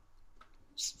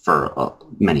for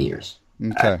many years.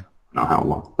 Okay. I don't know how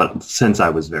long, but since I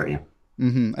was very young.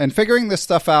 Mm-hmm. And figuring this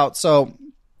stuff out, so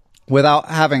without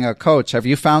having a coach, have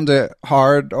you found it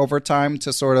hard over time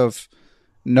to sort of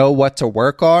know what to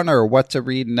work on or what to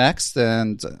read next,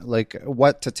 and like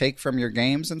what to take from your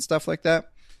games and stuff like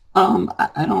that? I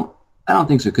don't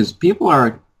think so, because people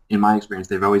are, in my experience,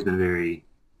 they've always been very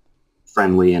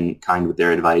friendly and kind with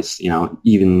their advice. You know,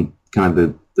 even kind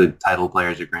of the title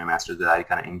players or grandmasters that I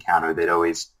kind of encounter, they'd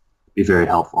always be very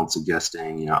helpful in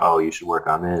suggesting, you know, oh, you should work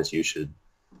on this. You should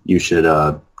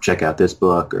check out this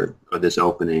book or this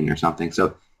opening or something.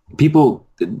 So people,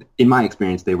 in my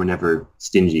experience, they were never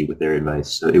stingy with their advice.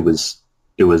 So it was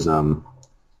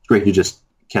great to just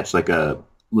catch like a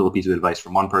little piece of advice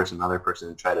from one person, another person,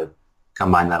 and try to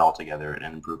combine that all together and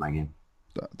improve my game.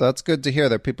 That's good to hear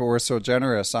that people were so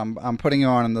generous. I'm putting you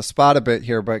on the spot a bit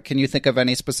here, but can you think of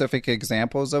any specific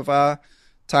examples of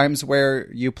times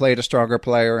where you played a stronger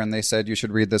player and they said you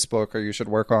should read this book or you should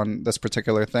work on this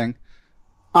particular thing?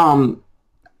 I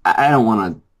don't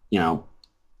want to, you know,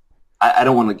 I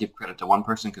don't want to give credit to one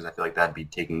person because I feel like that'd be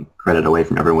taking credit away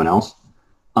from everyone else.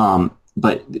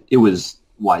 But it was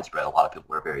widespread. A lot of people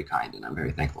were very kind, and I'm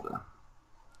very thankful to them.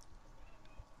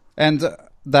 And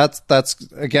that's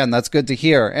good to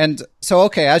hear. And so,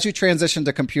 okay, as you transition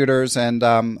to computers and,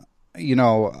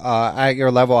 at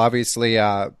your level, obviously,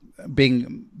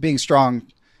 being strong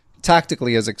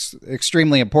tactically is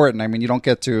extremely important. I mean, you don't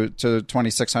get to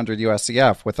 2600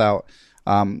 USCF without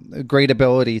great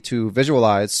ability to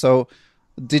visualize. So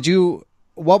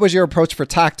what was your approach for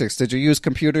tactics? Did you use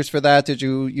computers for that? Did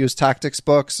you use tactics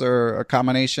books or a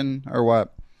combination or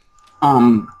what?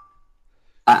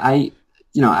 I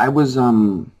was a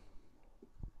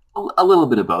little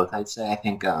bit of both, I'd say. I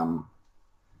think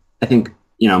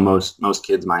most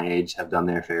kids my age have done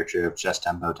their fair share of Chess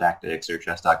Tempo tactics or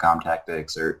Chess.com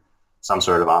tactics or some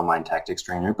sort of online tactics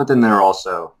trainer. But then there are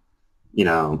also,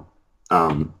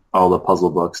 all the puzzle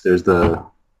books. There's the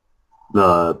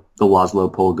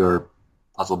Laszlo Polgar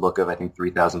puzzle book of, I think,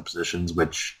 3,000 positions,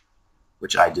 which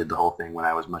I did the whole thing when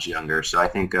I was much younger. So I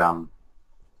think it's a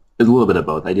little bit of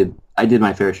both. I did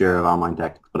my fair share of online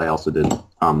tactics, but I also did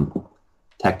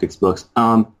tactics books.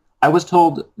 I was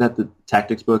told that the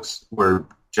tactics books were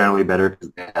generally better because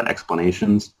they had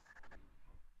explanations.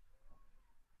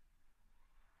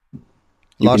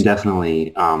 You can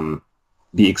definitely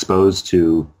be exposed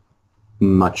to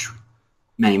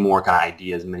many more kind of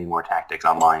ideas, many more tactics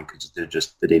online because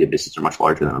the databases are much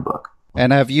larger than a book.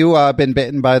 And have you been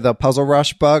bitten by the Puzzle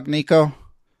Rush bug, Nico?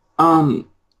 I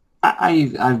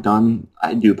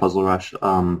do Puzzle Rush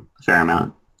a fair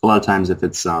amount. A lot of times if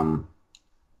it's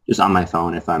just on my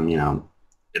phone, if I'm in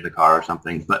the car or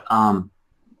something. But I'm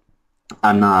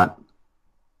not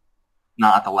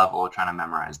at the level of trying to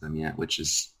memorize them yet, which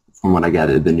is, from what I get,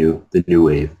 the new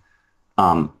wave.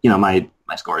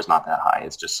 My score is not that high.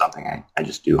 It's just something I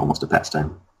just do almost a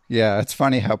pastime. Yeah, it's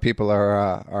funny how people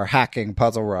are hacking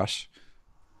Puzzle Rush.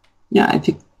 Yeah, I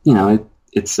think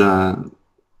it's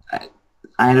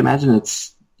I'd imagine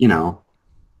it's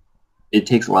it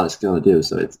takes a lot of skill to do,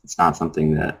 so it's not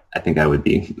something that I think I would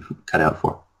be cut out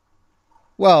for.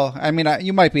 Well, I mean,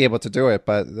 you might be able to do it,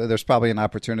 but there's probably an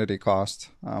opportunity cost.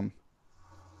 What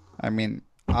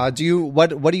do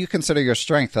you consider your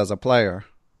strength as a player?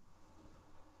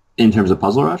 In terms of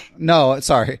Puzzle Rush? No,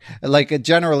 sorry. Like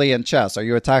generally in chess, are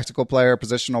you a tactical player,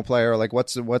 positional player? Like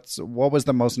what was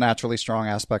the most naturally strong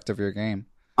aspect of your game?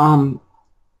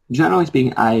 Generally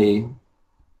speaking, I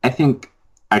think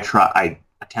I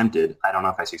attempted. I don't know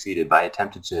if I succeeded, but I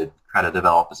attempted to try to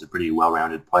develop as a pretty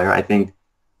well-rounded player. I think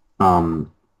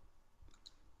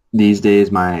these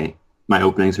days my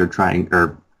openings are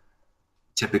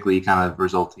typically kind of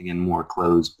resulting in more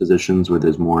closed positions where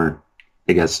there's more,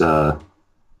 I guess,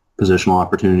 positional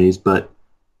opportunities, but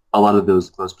a lot of those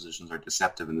closed positions are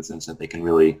deceptive in the sense that they can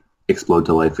really explode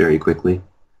to life very quickly.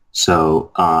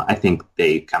 So I think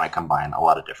they kind of combine a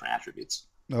lot of different attributes.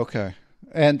 Okay.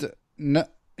 And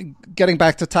getting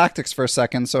back to tactics for a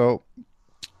second, so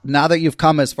now that you've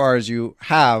come as far as you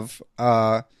have,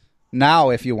 now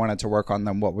if you wanted to work on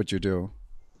them, what would you do?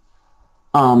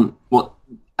 Well,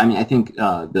 I mean, I think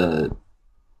the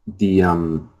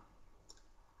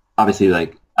obviously,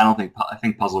 like, I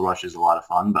think Puzzle Rush is a lot of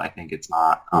fun, but I think it's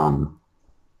not.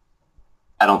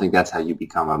 I don't think that's how you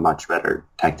become a much better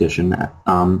tactician.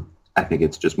 I think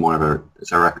it's just more of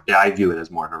I view it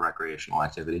as more of a recreational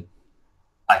activity.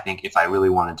 I think if I really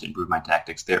wanted to improve my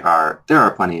tactics, there are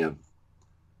plenty of,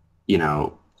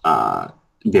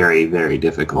 very, very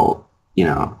difficult,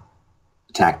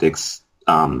 tactics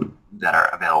that are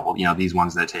available. These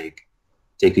ones that take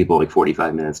people like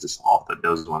 45 minutes to solve, but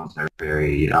those ones are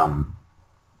very,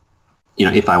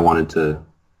 if I wanted to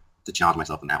challenge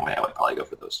myself in that way, I would probably go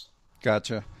for those.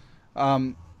 Gotcha.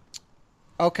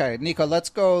 Okay, Nico, let's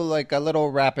go like a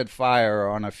little rapid fire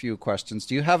on a few questions.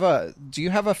 Do you have a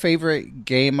favorite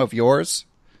game of yours?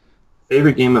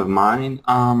 Favorite game of mine?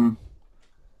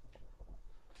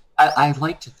 I'd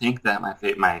like to think that my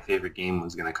favorite game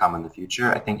was going to come in the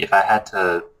future. I think if I had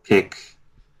to pick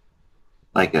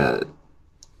like that's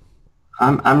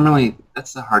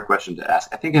a hard question to ask.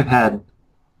 I think I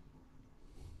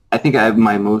have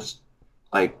my most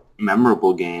like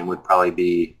memorable game would probably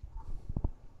be,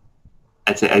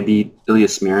 I'd say I beat Ilya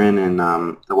Smirin in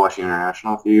the Washington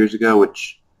International a few years ago,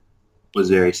 which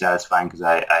was very satisfying because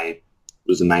it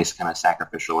was a nice kind of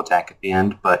sacrificial attack at the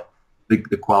end, but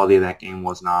the quality of that game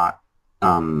was not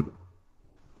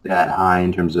that high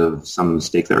in terms of some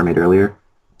mistakes that were made earlier.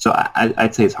 So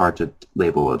I'd say it's hard to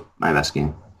label it my best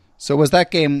game. So was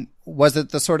it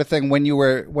the sort of thing when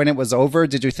it was over,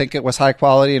 did you think it was high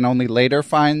quality and only later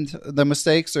find the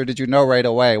mistakes, or did you know right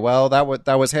away, well, that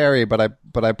was hairy, but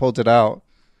I pulled it out?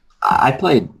 I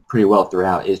played pretty well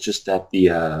throughout. It's just that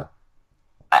it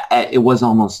was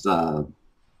almost I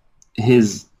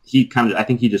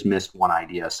think he just missed one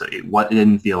idea, so it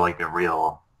didn't feel like a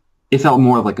real. It felt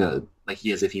more like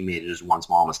as if he made just one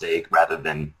small mistake rather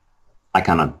than I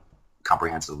kind of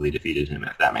comprehensively defeated him,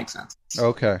 if that makes sense.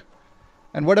 Okay.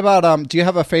 And what about do you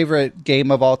have a favorite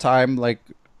game of all time, like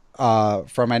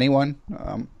from anyone?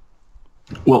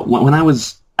 Well, when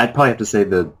I'd probably have to say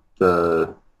the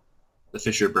Burn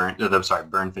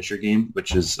Fisher game,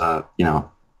 which is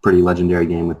pretty legendary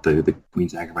game with the Queen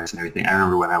Sacrifice and everything. I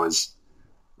remember when I was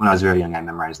very young, I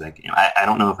memorized that game. I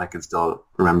don't know if I could still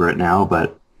remember it now,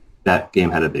 but that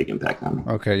game had a big impact on me.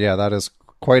 Okay, yeah, that is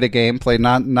quite a game. Played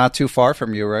not too far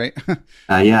from you, right?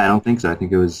 Yeah, I don't think so. I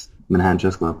think it was Manhattan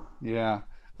Chess Club. Yeah.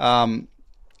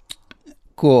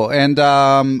 Cool. And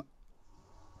do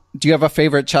you have a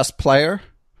favorite chess player?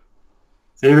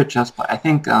 Favorite chess player? I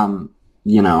think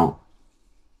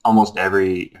almost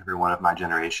every one of my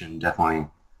generation definitely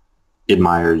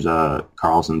admires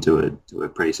Carlsen to a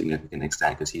pretty significant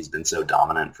extent because he's been so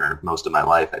dominant for most of my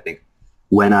life. I think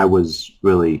when I was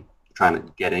really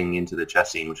getting into the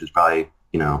chess scene, which was probably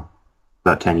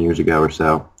about 10 years ago or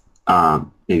so,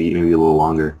 maybe a little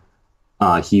longer,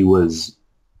 he was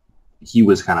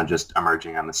kind of just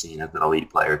emerging on the scene as an elite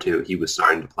player too. He was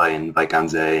starting to play in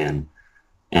Vaikanze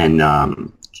and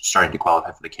starting to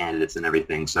qualify for the candidates and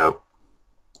everything. So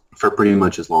for pretty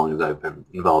much as long as I've been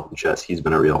involved in chess, he's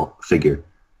been a real figure.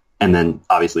 And then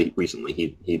obviously recently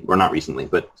he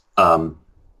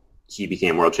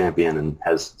became world champion and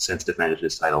has since defended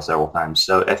his title several times.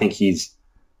 So I think he's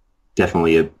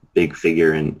definitely a big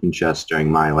figure in chess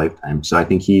during my lifetime. So I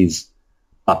think he's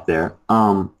up there.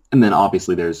 And then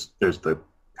obviously there's the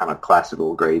kind of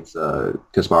classical greats,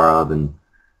 Kasparov and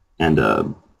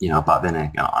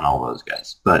Botvinnik and all those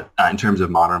guys. But in terms of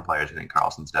modern players, I think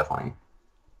Carlsen's definitely,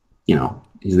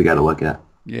 he's the guy to look at.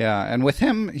 Yeah, and with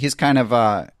him, he's kind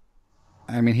of,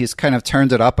 he's kind of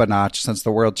turned it up a notch since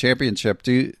the World Championship.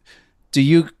 Do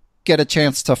you get a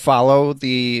chance to follow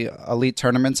the elite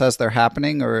tournaments as they're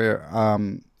happening, or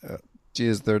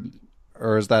is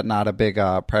that not a big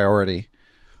priority?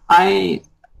 I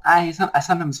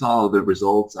sometimes follow the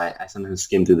results. I sometimes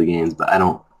skim through the games, but I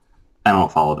don't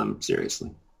follow them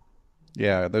seriously.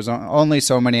 Yeah, there's only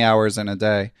so many hours in a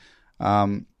day.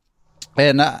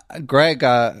 And Greg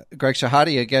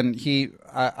Shahade, again,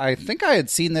 I think I had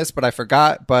seen this, but I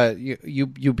forgot. But you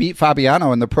beat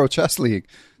Fabiano in the Pro Chess League.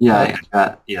 Yeah, I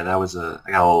got a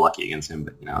little lucky against him,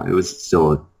 but it was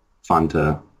still fun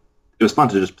to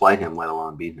just play him, let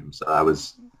alone beat him. So that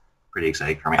was pretty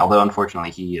exciting for me. Although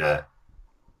unfortunately, I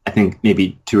think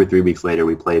maybe 2 or 3 weeks later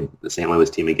we played the St. Louis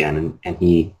team again, and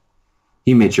he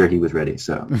made sure he was ready.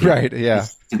 So right, yeah,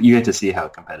 you get to see how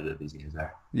competitive these games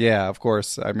are. Yeah, of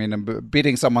course. I mean,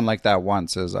 beating someone like that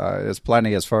once is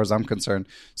plenty as far as I'm concerned.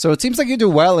 So it seems like you do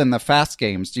well in the fast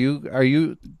games. Do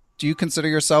you consider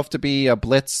yourself to be a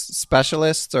blitz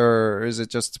specialist, or is it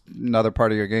just another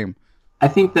part of your game? I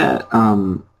think that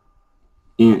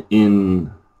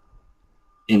in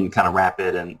kind of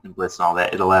rapid and blitz and all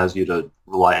that, it allows you to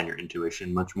rely on your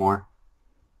intuition much more.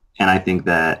 And I think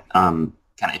that kind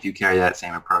of if you carry that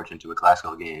same approach into a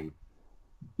classical game,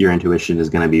 your intuition is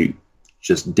going to be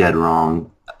just dead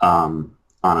wrong on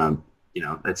a,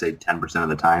 let's say 10% of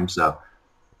the time. So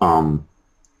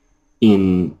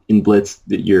in blitz,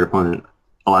 your opponent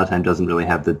a lot of time doesn't really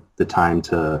have the time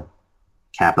to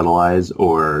capitalize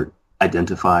or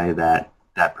identify that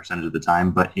percentage of the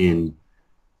time. But in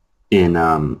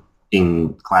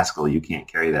in classical, you can't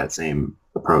carry that same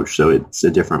approach. So it's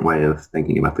a different way of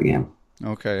thinking about the game.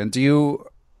 Okay. And do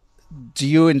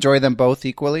you enjoy them both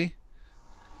equally?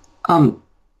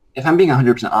 If I'm being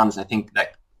 100% honest, I think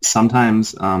that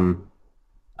sometimes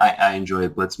I enjoy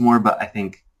Blitz more, but I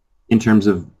think in terms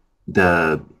of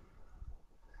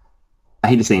I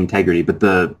hate to say integrity, but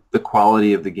the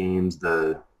quality of the games,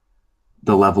 the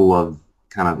level of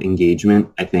kind of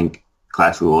engagement, I think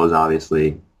classical is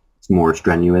obviously it's more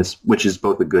strenuous, which is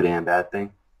both a good and bad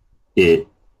thing.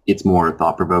 It's more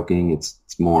thought provoking. It's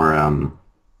more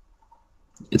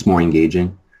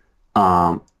engaging.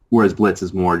 Whereas Blitz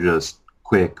is more just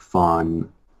quick,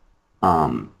 fun,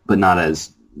 but not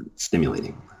as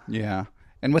stimulating. Yeah.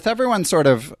 And with everyone sort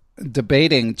of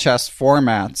debating chess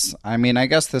formats, I mean, I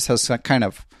guess this has kind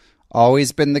of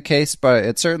always been the case, but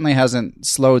it certainly hasn't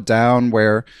slowed down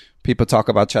where people talk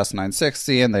about chess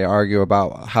 960 and they argue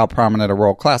about how prominent a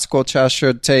role classical chess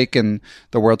should take in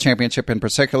the World Championship in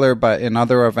particular, but in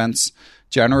other events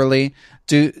generally.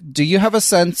 Do you have a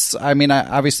sense, I mean,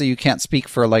 obviously you can't speak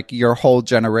for like your whole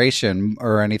generation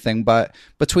or anything, but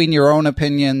between your own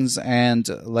opinions and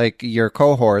like your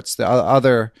cohorts, the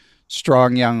other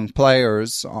strong young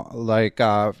players like,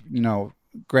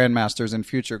 grandmasters and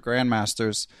future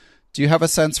grandmasters, do you have a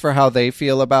sense for how they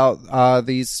feel about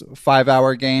these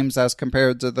 5-hour games as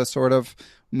compared to the sort of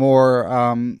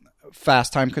more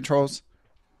fast time controls?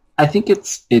 I think I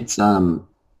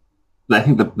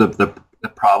think the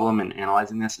problem in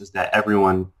analyzing this is that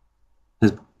everyone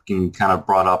has been kind of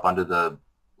brought up under the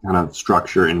kind of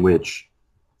structure in which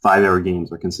 5-hour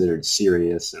games are considered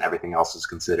serious and everything else is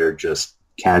considered just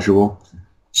casual.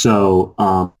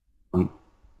 So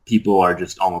people are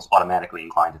just almost automatically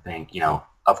inclined to think,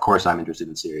 of course I'm interested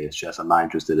in serious chess. I'm not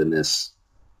interested in this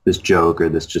joke or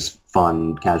this just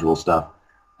fun, casual stuff.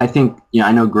 I think,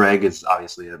 I know Greg is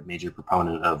obviously a major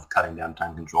proponent of cutting down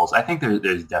time controls. I think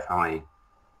there's definitely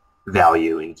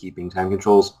value in keeping time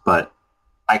controls, but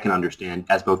I can understand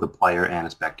as both a player and a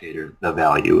spectator the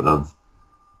value of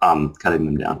cutting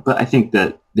them down. But I think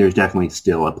that there's definitely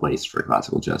still a place for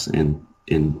classical chess in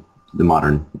the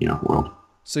modern world.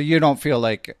 So you don't feel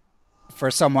like for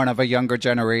someone of a younger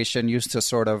generation used to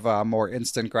sort of more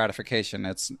instant gratification,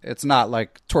 it's not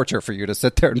like torture for you to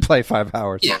sit there and play 5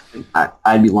 hours. Yeah,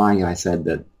 I'd be lying if I said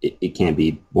that it can't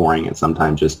be boring and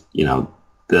sometimes just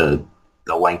the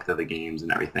length of the games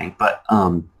and everything. But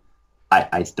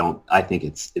I think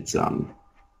it's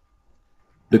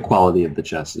the quality of the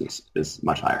chess is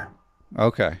much higher.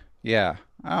 Okay, yeah.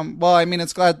 Well, I mean,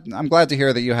 I'm glad to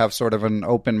hear that you have sort of an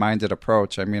open-minded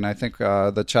approach. I mean, I think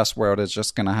the chess world is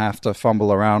just going to have to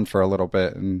fumble around for a little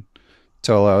bit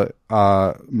until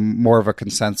more of a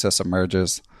consensus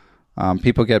emerges.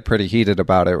 People get pretty heated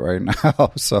about it right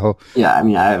now. So yeah, I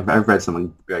mean, I've read some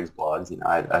of Greg's blogs.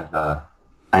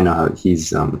 I know how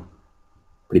he's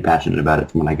pretty passionate about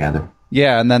it from what I gather.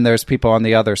 Yeah, and then there's people on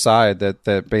the other side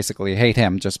that basically hate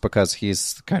him just because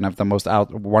he's kind of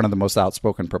one of the most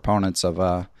outspoken proponents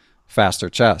of faster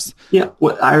chess. Yeah,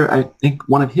 well, I think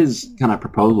one of his kind of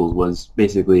proposals was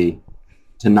basically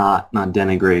to not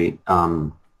denigrate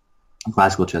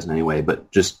classical chess in any way,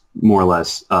 but just more or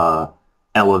less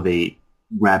elevate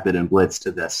Rapid and Blitz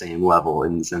to that same level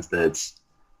in the sense that it's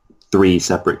 3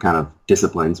 separate kind of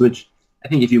disciplines, which I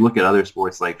think if you look at other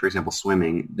sports, like, for example,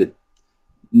 swimming, that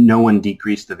no one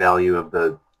decreased the value of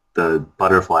the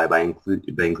butterfly by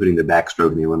including the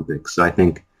backstroke in the Olympics. So I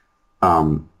think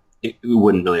it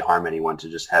wouldn't really harm anyone to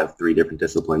just have 3 different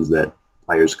disciplines that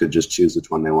players could just choose which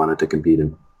one they wanted to compete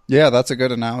in. Yeah, that's a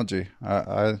good analogy.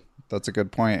 That's a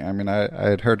good point. I mean, I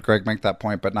had heard Greg make that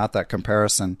point, but not that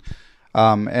comparison.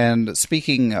 And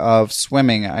speaking of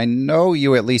swimming, I know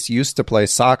you at least used to play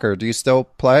soccer. Do you still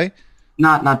play?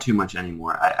 Not too much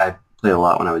anymore. I played a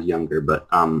lot when I was younger, but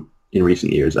in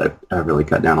recent years, I've really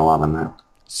cut down a lot on that.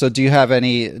 So do you have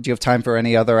time for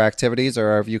any other activities,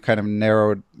 or have you kind of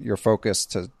narrowed your focus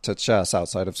to chess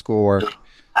outside of schoolwork?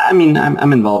 I mean,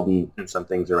 I'm involved in some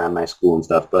things around my school and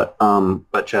stuff, but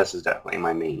chess is definitely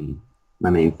my main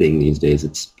thing these days.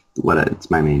 It's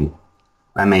my main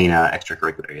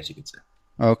extracurricular, I guess you could say.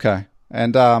 Okay.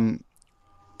 And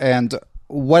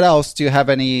what else do you have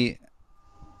any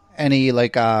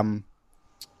like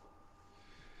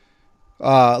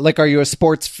are you a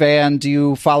sports fan? Do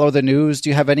you follow the news? Do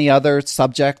you have any other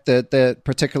subject that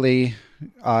particularly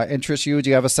interests you? Do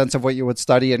you have a sense of what you would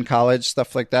study in college,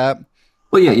 stuff like that?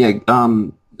 Well, yeah.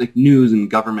 Like news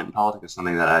and government and politics is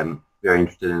something that I'm very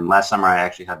interested in. Last summer, I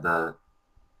actually had the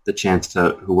chance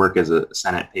to work as a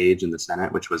Senate page in the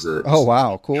Senate, which was oh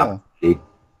wow, cool.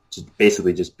 to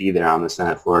basically just be there on the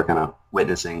Senate floor, kind of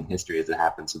witnessing history as it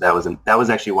happened. So that was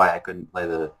actually why I couldn't play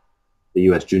the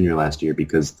U.S. Junior last year,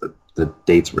 because the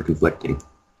dates were conflicting.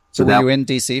 So were you in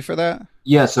D.C. for that?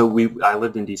 Yeah, so I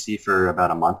lived in D.C. for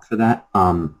about a month for that.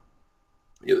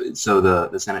 So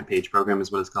the Senate Page program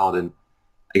is what it's called, and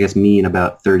I guess me and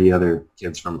about 30 other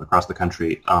kids from across the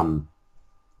country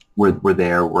were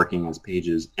there working as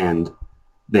pages, and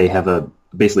they have a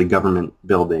basically government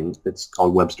building. It's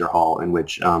called Webster Hall, in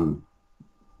which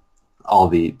all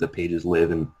the pages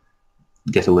live and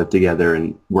get to live together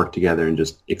and work together and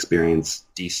just experience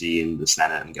DC and the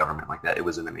Senate and government like that. It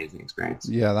was an amazing experience.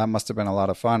 Yeah, that must have been a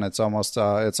lot of fun. It's almost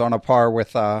it's on a par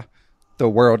with the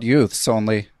World Youths,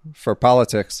 only for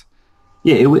politics.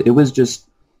 Yeah, it was just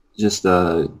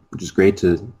great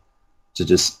to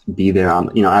just be there.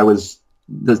 I was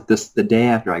the day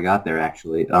after I got there,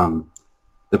 actually.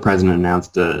 The president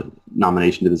announced a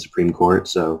nomination to the Supreme Court.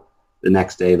 So the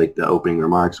next day, like, the opening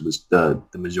remarks was the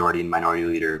majority and minority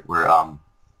leader were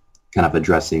kind of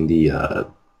addressing the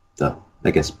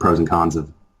I guess pros and cons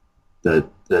of the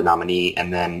nominee.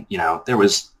 And then, there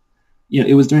was,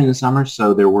 it was during the summer,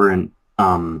 so there weren't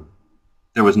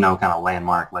there was no kind of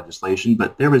landmark legislation,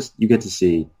 but you get to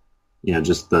see,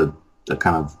 just the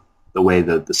kind of the way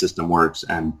that the system works,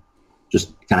 and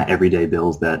just kind of everyday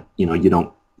bills that, you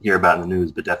don't hear about in the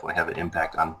news, but definitely have an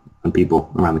impact on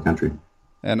people around the country.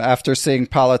 And after seeing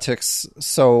politics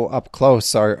so up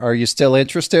close, are you still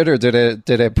interested, or did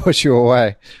it push you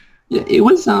away? Yeah, it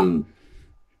was, I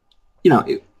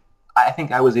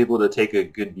think I was able to take a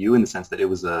good view in the sense that it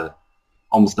was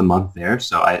almost a month there.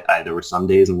 So I there were some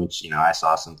days in which, I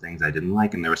saw some things I didn't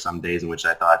like, and there were some days in which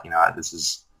I thought, this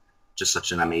is just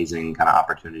such an amazing kind of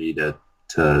opportunity to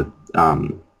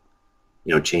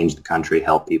change the country,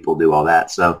 help people, do all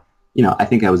that. So, I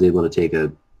think I was able to take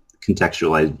a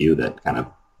contextualized view that kind of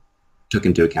took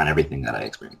into account everything that I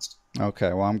experienced.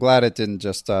 Okay, well, I'm glad it didn't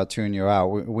just tune you out.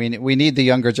 We need the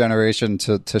younger generation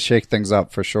to shake things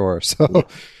up for sure. So,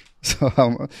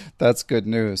 that's good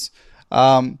news.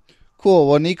 Cool.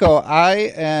 Well, Nico,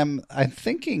 I'm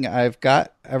thinking I've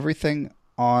got everything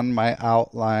on my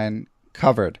outline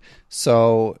covered.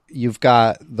 So you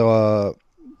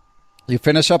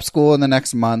finish up school in the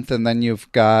next month, and then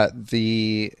you've got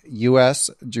the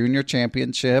U.S. Junior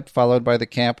Championship, followed by the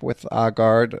camp with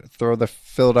Agard. Throw the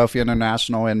Philadelphia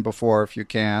International in before if you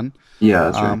can. Yeah,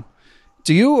 that's right.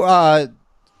 Do you?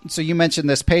 So you mentioned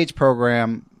this Page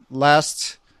program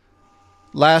last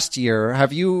year.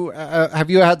 Have you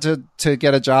had to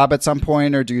get a job at some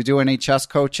point, or do you do any chess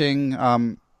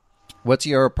coaching? What's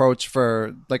your approach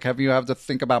for, like, have you had to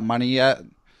think about money yet?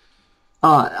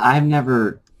 I've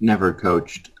never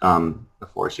coached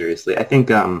before, seriously. I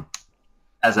think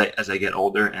as I get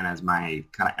older and as my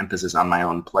kind of emphasis on my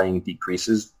own playing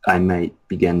decreases, I might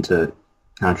begin to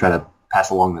kind of try to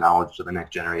pass along the knowledge to the next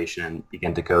generation and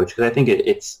begin to coach, because I think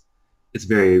it's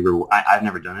very I've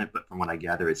never done it, but from what I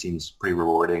gather, it seems pretty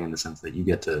rewarding in the sense that you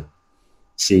get to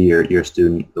see your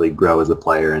student really grow as a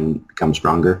player and become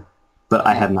stronger. But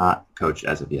I have not coached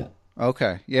as of yet.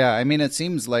 Okay. Yeah. I mean, it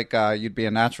seems like you'd be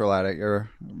a natural at it. You're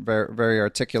very, very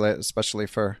articulate, especially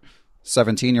for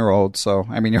 17-year-olds. So,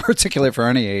 I mean, you're articulate for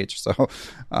any age. So,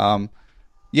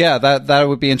 yeah, that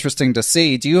would be interesting to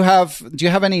see. Do you have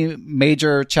any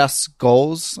major chess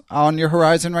goals on your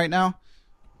horizon right now?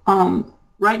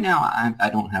 Right now, I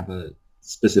don't have a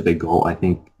specific goal. I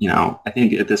think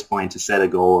at this point, to set a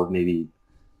goal of maybe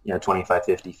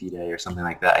 25-50 FIDE or something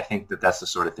like that, I think that's the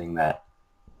sort of thing that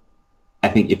I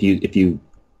think if you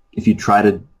try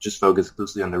to just focus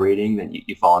exclusively on the rating, then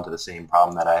you fall into the same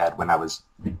problem that I had when I was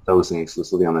focusing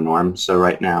exclusively on the norm. So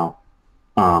right now,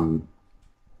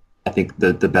 I think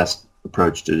the best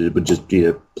approach would just be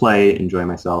to play, enjoy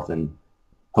myself, and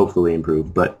hopefully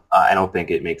improve. But I don't think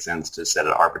it makes sense to set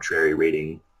an arbitrary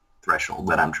rating threshold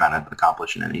that I'm trying to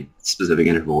accomplish in any specific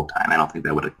interval of time. I don't think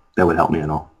that would help me at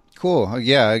all. Cool.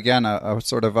 Yeah. Again, a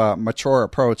sort of a mature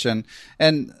approach. And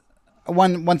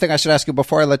one thing I should ask you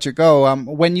before I let you go,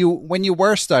 when you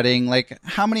were studying, like,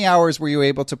 how many hours were you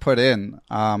able to put in,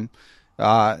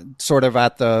 sort of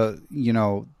at the,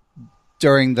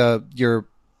 during your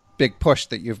big push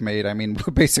that you've made? I mean,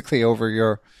 basically over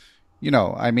your,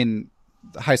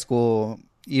 high school,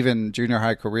 even junior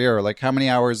high career, like, how many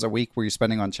hours a week were you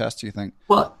spending on chess, do you think?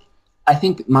 Well, I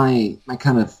think my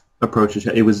kind of approach to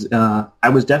chess, it was, I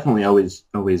was definitely always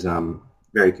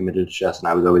very committed to chess, and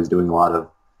I was always doing a lot of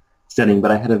studying,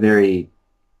 but I had a very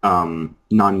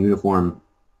non-uniform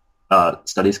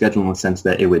study schedule in the sense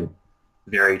that it would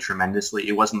vary tremendously.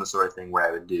 It wasn't the sort of thing where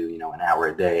I would do, an hour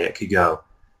a day. It could go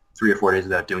 3 or 4 days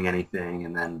without doing anything,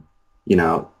 and then,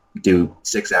 do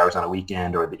 6 hours on a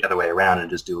weekend or the other way around and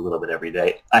just do a little bit every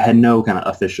day. I had no kind of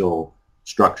official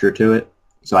structure to it.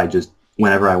 So I just,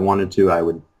 whenever I wanted to, I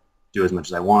would do as much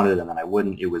as I wanted, and then I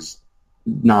wouldn't. It was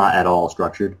not at all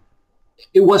structured.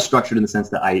 It was structured in the sense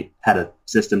that I had a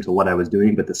system to what I was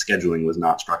doing, but the scheduling was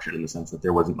not structured in the sense that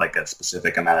there wasn't like a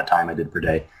specific amount of time I did per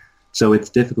day. So it's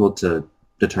difficult to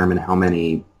determine how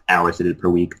many hours I did per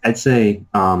week. I'd say,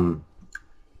 probably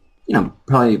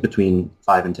between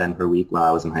 5 and 10 per week while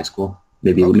I was in high school,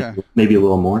 maybe a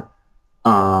little more.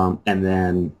 And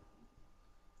then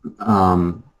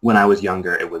when I was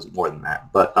younger, it was more than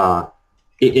that. But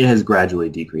it has gradually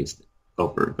decreased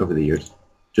over the years,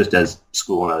 just as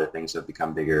school and other things have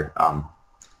become bigger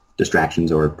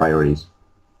distractions or priorities.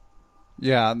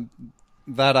 Yeah,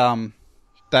 that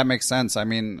makes sense. I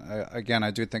mean, again,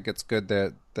 I do think it's good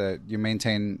that you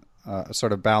maintain a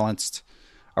sort of balanced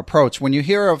approach. When you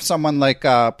hear of someone like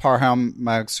Parham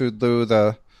Maghsoodloo,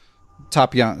 the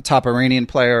top Iranian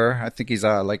player, I think he's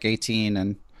like 18,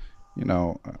 and I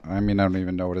don't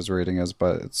even know what his rating is,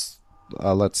 but it's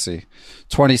let's see,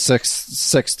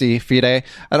 2660 FIDE.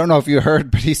 I don't know if you heard,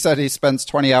 but he said he spends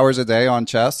 20 hours a day on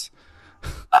chess.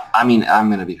 I mean, I'm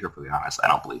going to be perfectly honest. I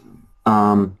don't believe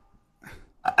him.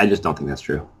 I just don't think that's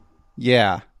true.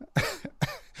 Yeah.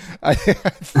 I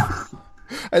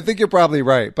think you're probably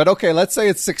right. But okay, let's say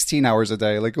it's 16 hours a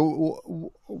day. Like,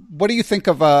 what do you think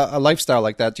of a lifestyle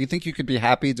like that? Do you think you could be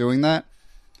happy doing that?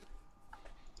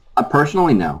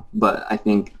 Personally, no. But I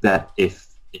think that if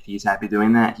he's happy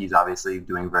doing that, he's obviously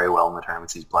doing very well in the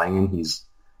tournaments he's playing in. He's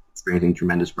experiencing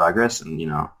tremendous progress. And,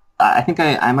 I think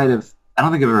I might have, I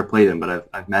don't think I've ever played him, but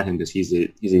I've met him because he's a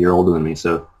year older than me.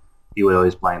 So he would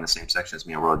always play in the same section as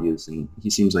me at World Youth. And he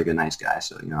seems like a nice guy.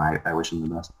 So, I wish him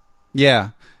the best. Yeah.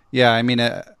 Yeah. I mean,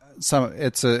 it's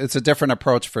a different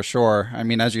approach for sure. I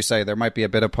mean, as you say, there might be a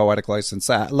bit of poetic license.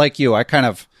 Like you,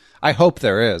 I hope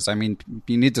there is. I mean,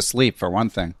 you need to sleep for one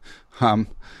thing.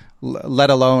 Let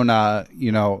alone,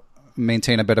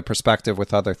 maintain a bit of perspective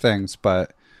with other things.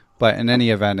 But in any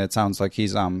event, it sounds like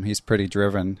he's pretty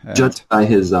driven. Judged by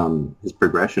his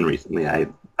progression recently, I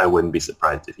wouldn't be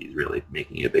surprised if he's really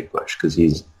making a big push,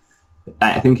 because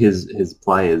I think his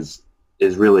play is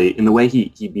really, in the way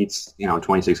he beats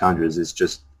 2600s, is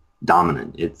just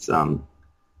dominant. It's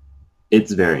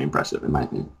very impressive in my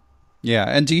opinion. Yeah.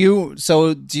 And do you,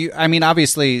 I mean,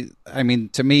 obviously, I mean,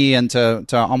 to me and to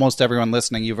almost everyone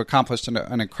listening, you've accomplished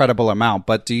an incredible amount,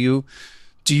 but do you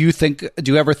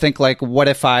ever think, like, what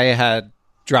if I had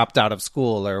dropped out of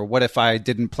school, or what if I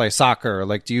didn't play soccer?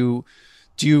 Like, do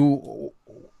you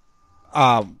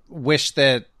wish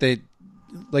that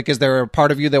is there a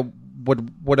part of you that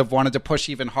would have wanted to push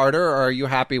even harder, or are you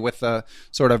happy with the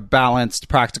sort of balanced,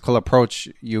 practical approach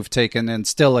you've taken and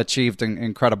still achieved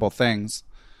incredible things?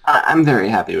 I'm very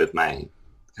happy with my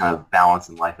kind of balance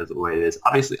in life as the way it is.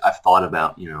 Obviously, I've thought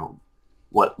about,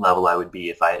 what level I would be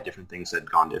if I had different things had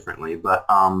gone differently. But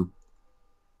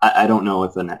I don't know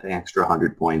if an extra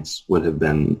 100 points would have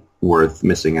been worth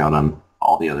missing out on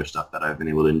all the other stuff that I've been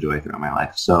able to enjoy throughout my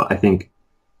life. So I think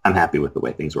I'm happy with the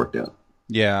way things worked out.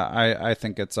 Yeah, I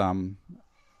think it's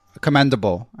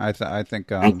commendable. I think.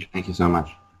 Thank you so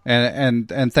much.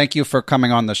 And thank you for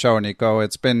coming on the show, Nico.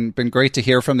 It's been great to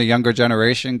hear from the younger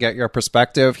generation, get your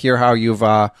perspective, hear how you've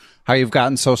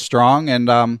gotten so strong, and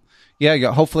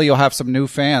hopefully you'll have some new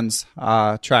fans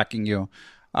tracking you.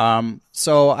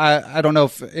 So I don't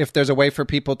know if there's a way for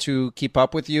people to keep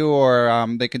up with you, or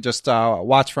they can just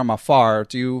watch from afar.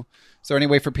 Is there any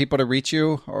way for people to reach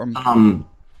you? Or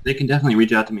they can definitely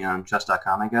reach out to me on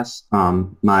chess.com, I guess.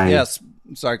 Yes.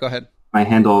 Sorry, go ahead. My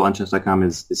handle on chess.com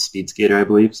is SpeedSkater, I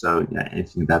believe. So yeah, I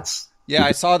think that's. Yeah,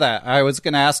 I saw that. I was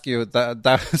going to ask you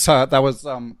that was.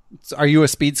 Are you a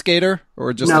speed skater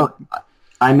or just? No,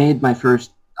 I made my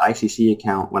first ICC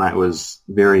account when I was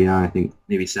very young. I think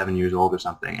maybe 7 years old or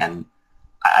something, and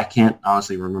I can't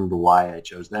honestly remember why I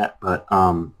chose that. But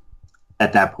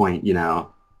at that point,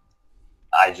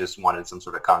 I just wanted some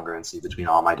sort of congruency between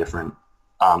all my different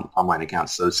online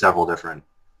accounts. So several different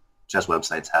chess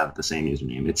websites have the same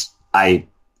username.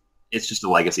 It's just a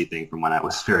legacy thing from when I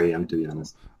was very young, to be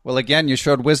honest. Well, again, you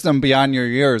showed wisdom beyond your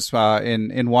years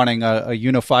in wanting a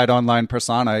unified online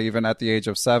persona, even at the age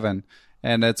of 7.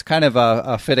 And it's kind of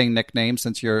a fitting nickname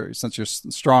since you're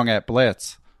strong at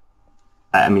Blitz.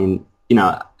 I mean, a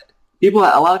lot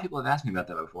of people have asked me about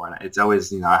that before, and it's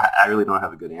always, I really don't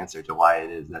have a good answer to why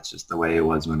it is. That's just the way it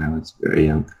was when I was very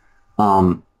young.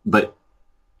 But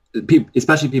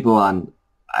especially people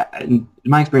in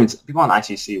my experience, people on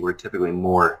ICC were typically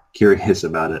more curious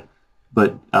about it.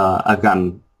 But I've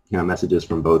gotten messages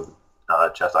from both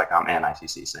chess.com and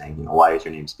ICC saying, why is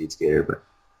your name SpeedSkater? But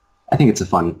I think it's a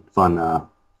fun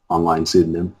online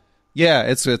pseudonym. Yeah,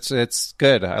 it's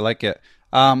good. I like it.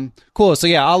 Cool. So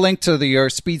yeah, I'll link to your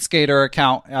Speed Skater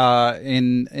account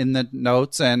in the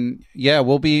notes, and yeah,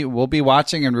 we'll be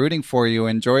watching and rooting for you.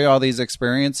 Enjoy all these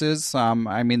experiences.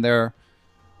 I mean, they're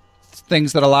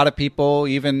things that a lot of people,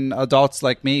 even adults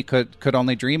like me, could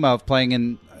only dream of, playing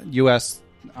in U.S.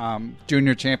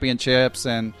 Junior championships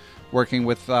and working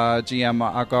with GM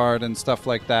Agard and stuff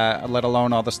like that, let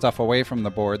alone all the stuff away from the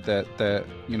board that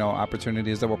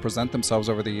opportunities that will present themselves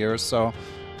over the years. So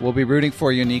we'll be rooting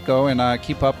for you, Nico, and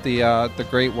keep up the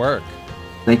great work.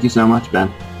 Thank you so much,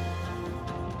 Ben.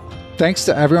 Thanks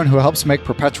to everyone who helps make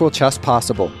Perpetual Chess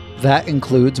possible. That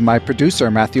includes my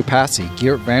producer, Matthew Passy,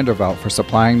 Geert Vandervelt for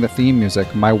supplying the theme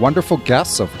music, my wonderful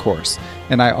guests, of course.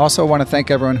 And I also want to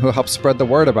thank everyone who helps spread the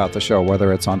word about the show,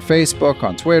 whether it's on Facebook,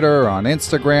 on Twitter, or on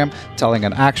Instagram, telling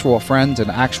an actual friend,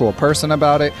 an actual person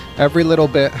about it. Every little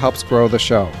bit helps grow the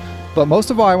show. But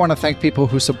most of all, I want to thank people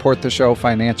who support the show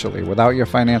financially. Without your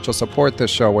financial support,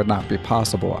 this show would not be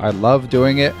possible. I love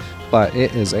doing it, but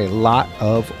it is a lot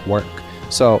of work.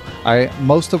 So I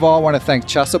most of all want to thank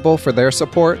Chessable for their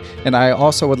support, and I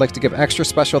also would like to give extra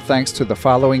special thanks to the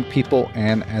following people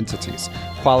and entities: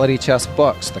 Quality Chess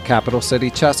Books, the Capital City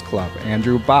Chess Club,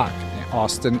 Andrew Bach,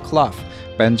 Austin Clough,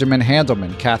 Benjamin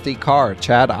Handelman, Kathy Carr,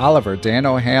 Chad Oliver, Dan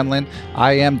O'Hanlon,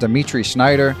 I am Dimitri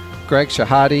Schneider, Greg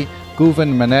Shahadi,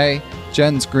 Guven Manet,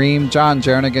 Jens Green, John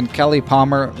Jernigan, Kelly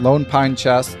Palmer, Lone Pine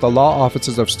Chess, the law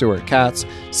offices of Stuart Katz,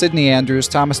 Sydney Andrews,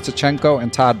 Thomas Tachenko,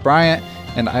 and Todd Bryant.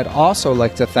 And I'd also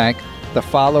like to thank the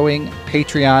following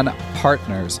Patreon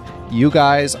partners. You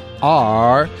guys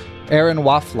are Aaron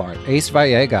Wafflart, Ace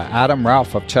Vallega, Adam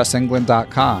Ralph of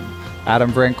ChessEngland.com,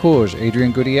 Adam Vrancouge,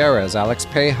 Adrian Gutierrez, Alex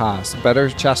Pejas,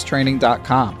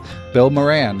 BetterChessTraining.com, Bill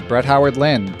Moran, Brett Howard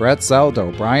Lynn, Brett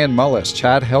Zeldo, Brian Mullis,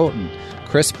 Chad Hilton,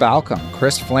 Chris Balcom,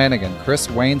 Chris Flanagan, Chris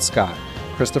Wainscott,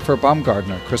 Christopher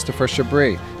Bumgardner, Christopher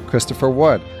Chabris, Christopher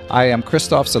Wood. I am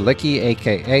Christoph Zalicki,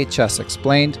 a.k.a. Chess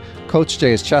Explained, Coach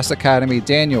J's Chess Academy,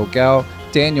 Daniel Gell,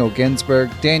 Daniel Ginsberg,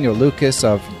 Daniel Lucas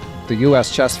of the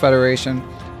U.S. Chess Federation,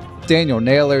 Daniel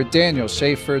Naylor, Daniel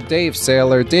Schaefer, Dave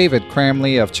Saylor, David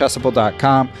Cramley of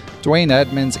Chessable.com, Dwayne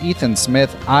Edmonds, Ethan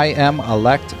Smith, I am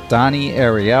Elect Donnie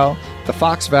Ariel, the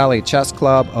Fox Valley Chess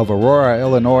Club of Aurora,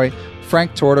 Illinois,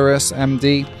 Frank Tortoris,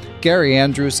 MD, Gary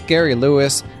Andrews, Gary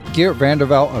Lewis, Geert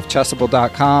Vandervelt of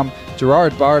Chessable.com,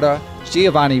 Gerard Barda,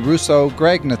 Giovanni Russo,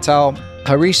 Greg Nattel,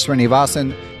 Harish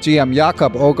Srinivasan, GM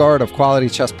Jakob Ogard of Quality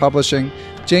Chess Publishing,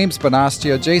 James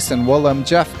Bonastia, Jason Woolham,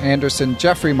 Jeff Anderson,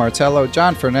 Jeffrey Martello,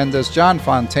 John Fernandez, John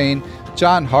Fontaine,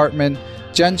 John Hartman,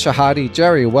 Jen Shahadi,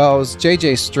 Jerry Wells,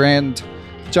 JJ Strand,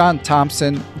 John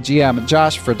Thompson, GM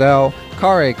Josh Friedel,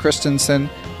 Kare Christensen,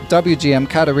 WGM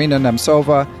Katerina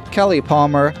Nemtsova, Kelly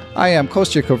Palmer, I am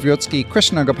Kostya Kovyutsky,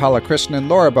 Krishna Gopala Krishnan,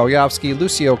 Laura Boyavsky,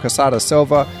 Lucio Casada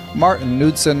Silva, Martin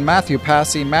Knudsen, Matthew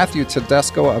Passy, Matthew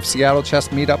Tedesco of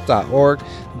SeattleChessMeetup.org,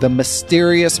 The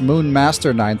Mysterious Moon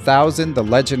Master 9000, The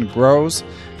Legend Grows,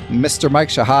 Mr. Mike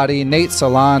Shahadi, Nate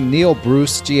Salon, Neil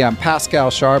Bruce, GM Pascal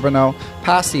Charbonneau,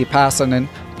 Pasi Passanen,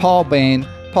 Paul Bain,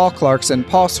 Paul Clarkson,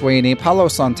 Paul Sweeney, Paulo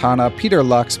Santana, Peter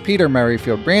Lux, Peter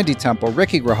Merrifield, Randy Temple,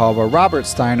 Ricky Grijalva, Robert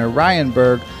Steiner, Ryan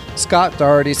Berg, Scott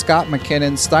Doherty, Scott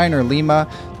McKinnon, Steiner Lima,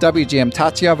 WGM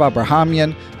Tatyev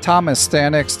Abrahamian, Thomas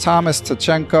Stanix, Thomas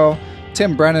Tachenko,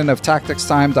 Tim Brennan of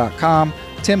TacticsTime.com,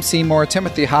 Tim Seymour,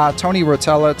 Timothy Ha, Tony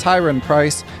Rotella, Tyron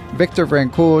Price, Victor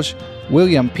Vrancouge,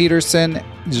 William Peterson,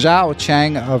 Zhao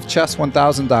Chang of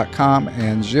Chess1000.com,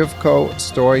 and Zhivko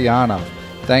Stoyanov.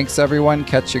 Thanks, everyone.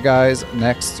 Catch you guys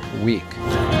next week.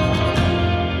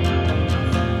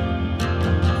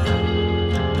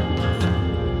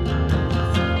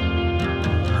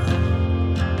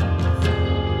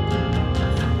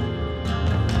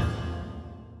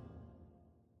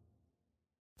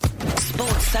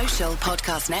 Sports Social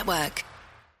Podcast Network.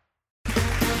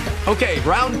 Okay,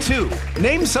 round two.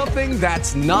 Name something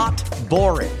that's not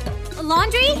boring. A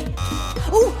laundry?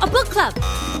 Ooh, a book club.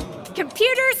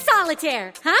 Computer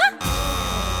solitaire, huh?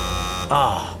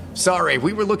 Ah, sorry,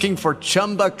 we were looking for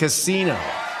Chumba Casino.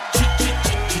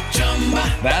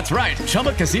 That's right,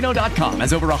 ChumbaCasino.com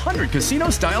has over 100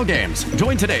 casino-style games.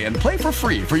 Join today and play for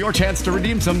free for your chance to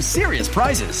redeem some serious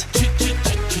prizes.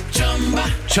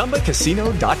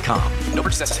 ChumbaCasino.com. No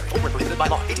purchase necessary. Void where prohibited by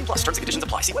law. 18+ terms and conditions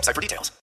apply. See website for details.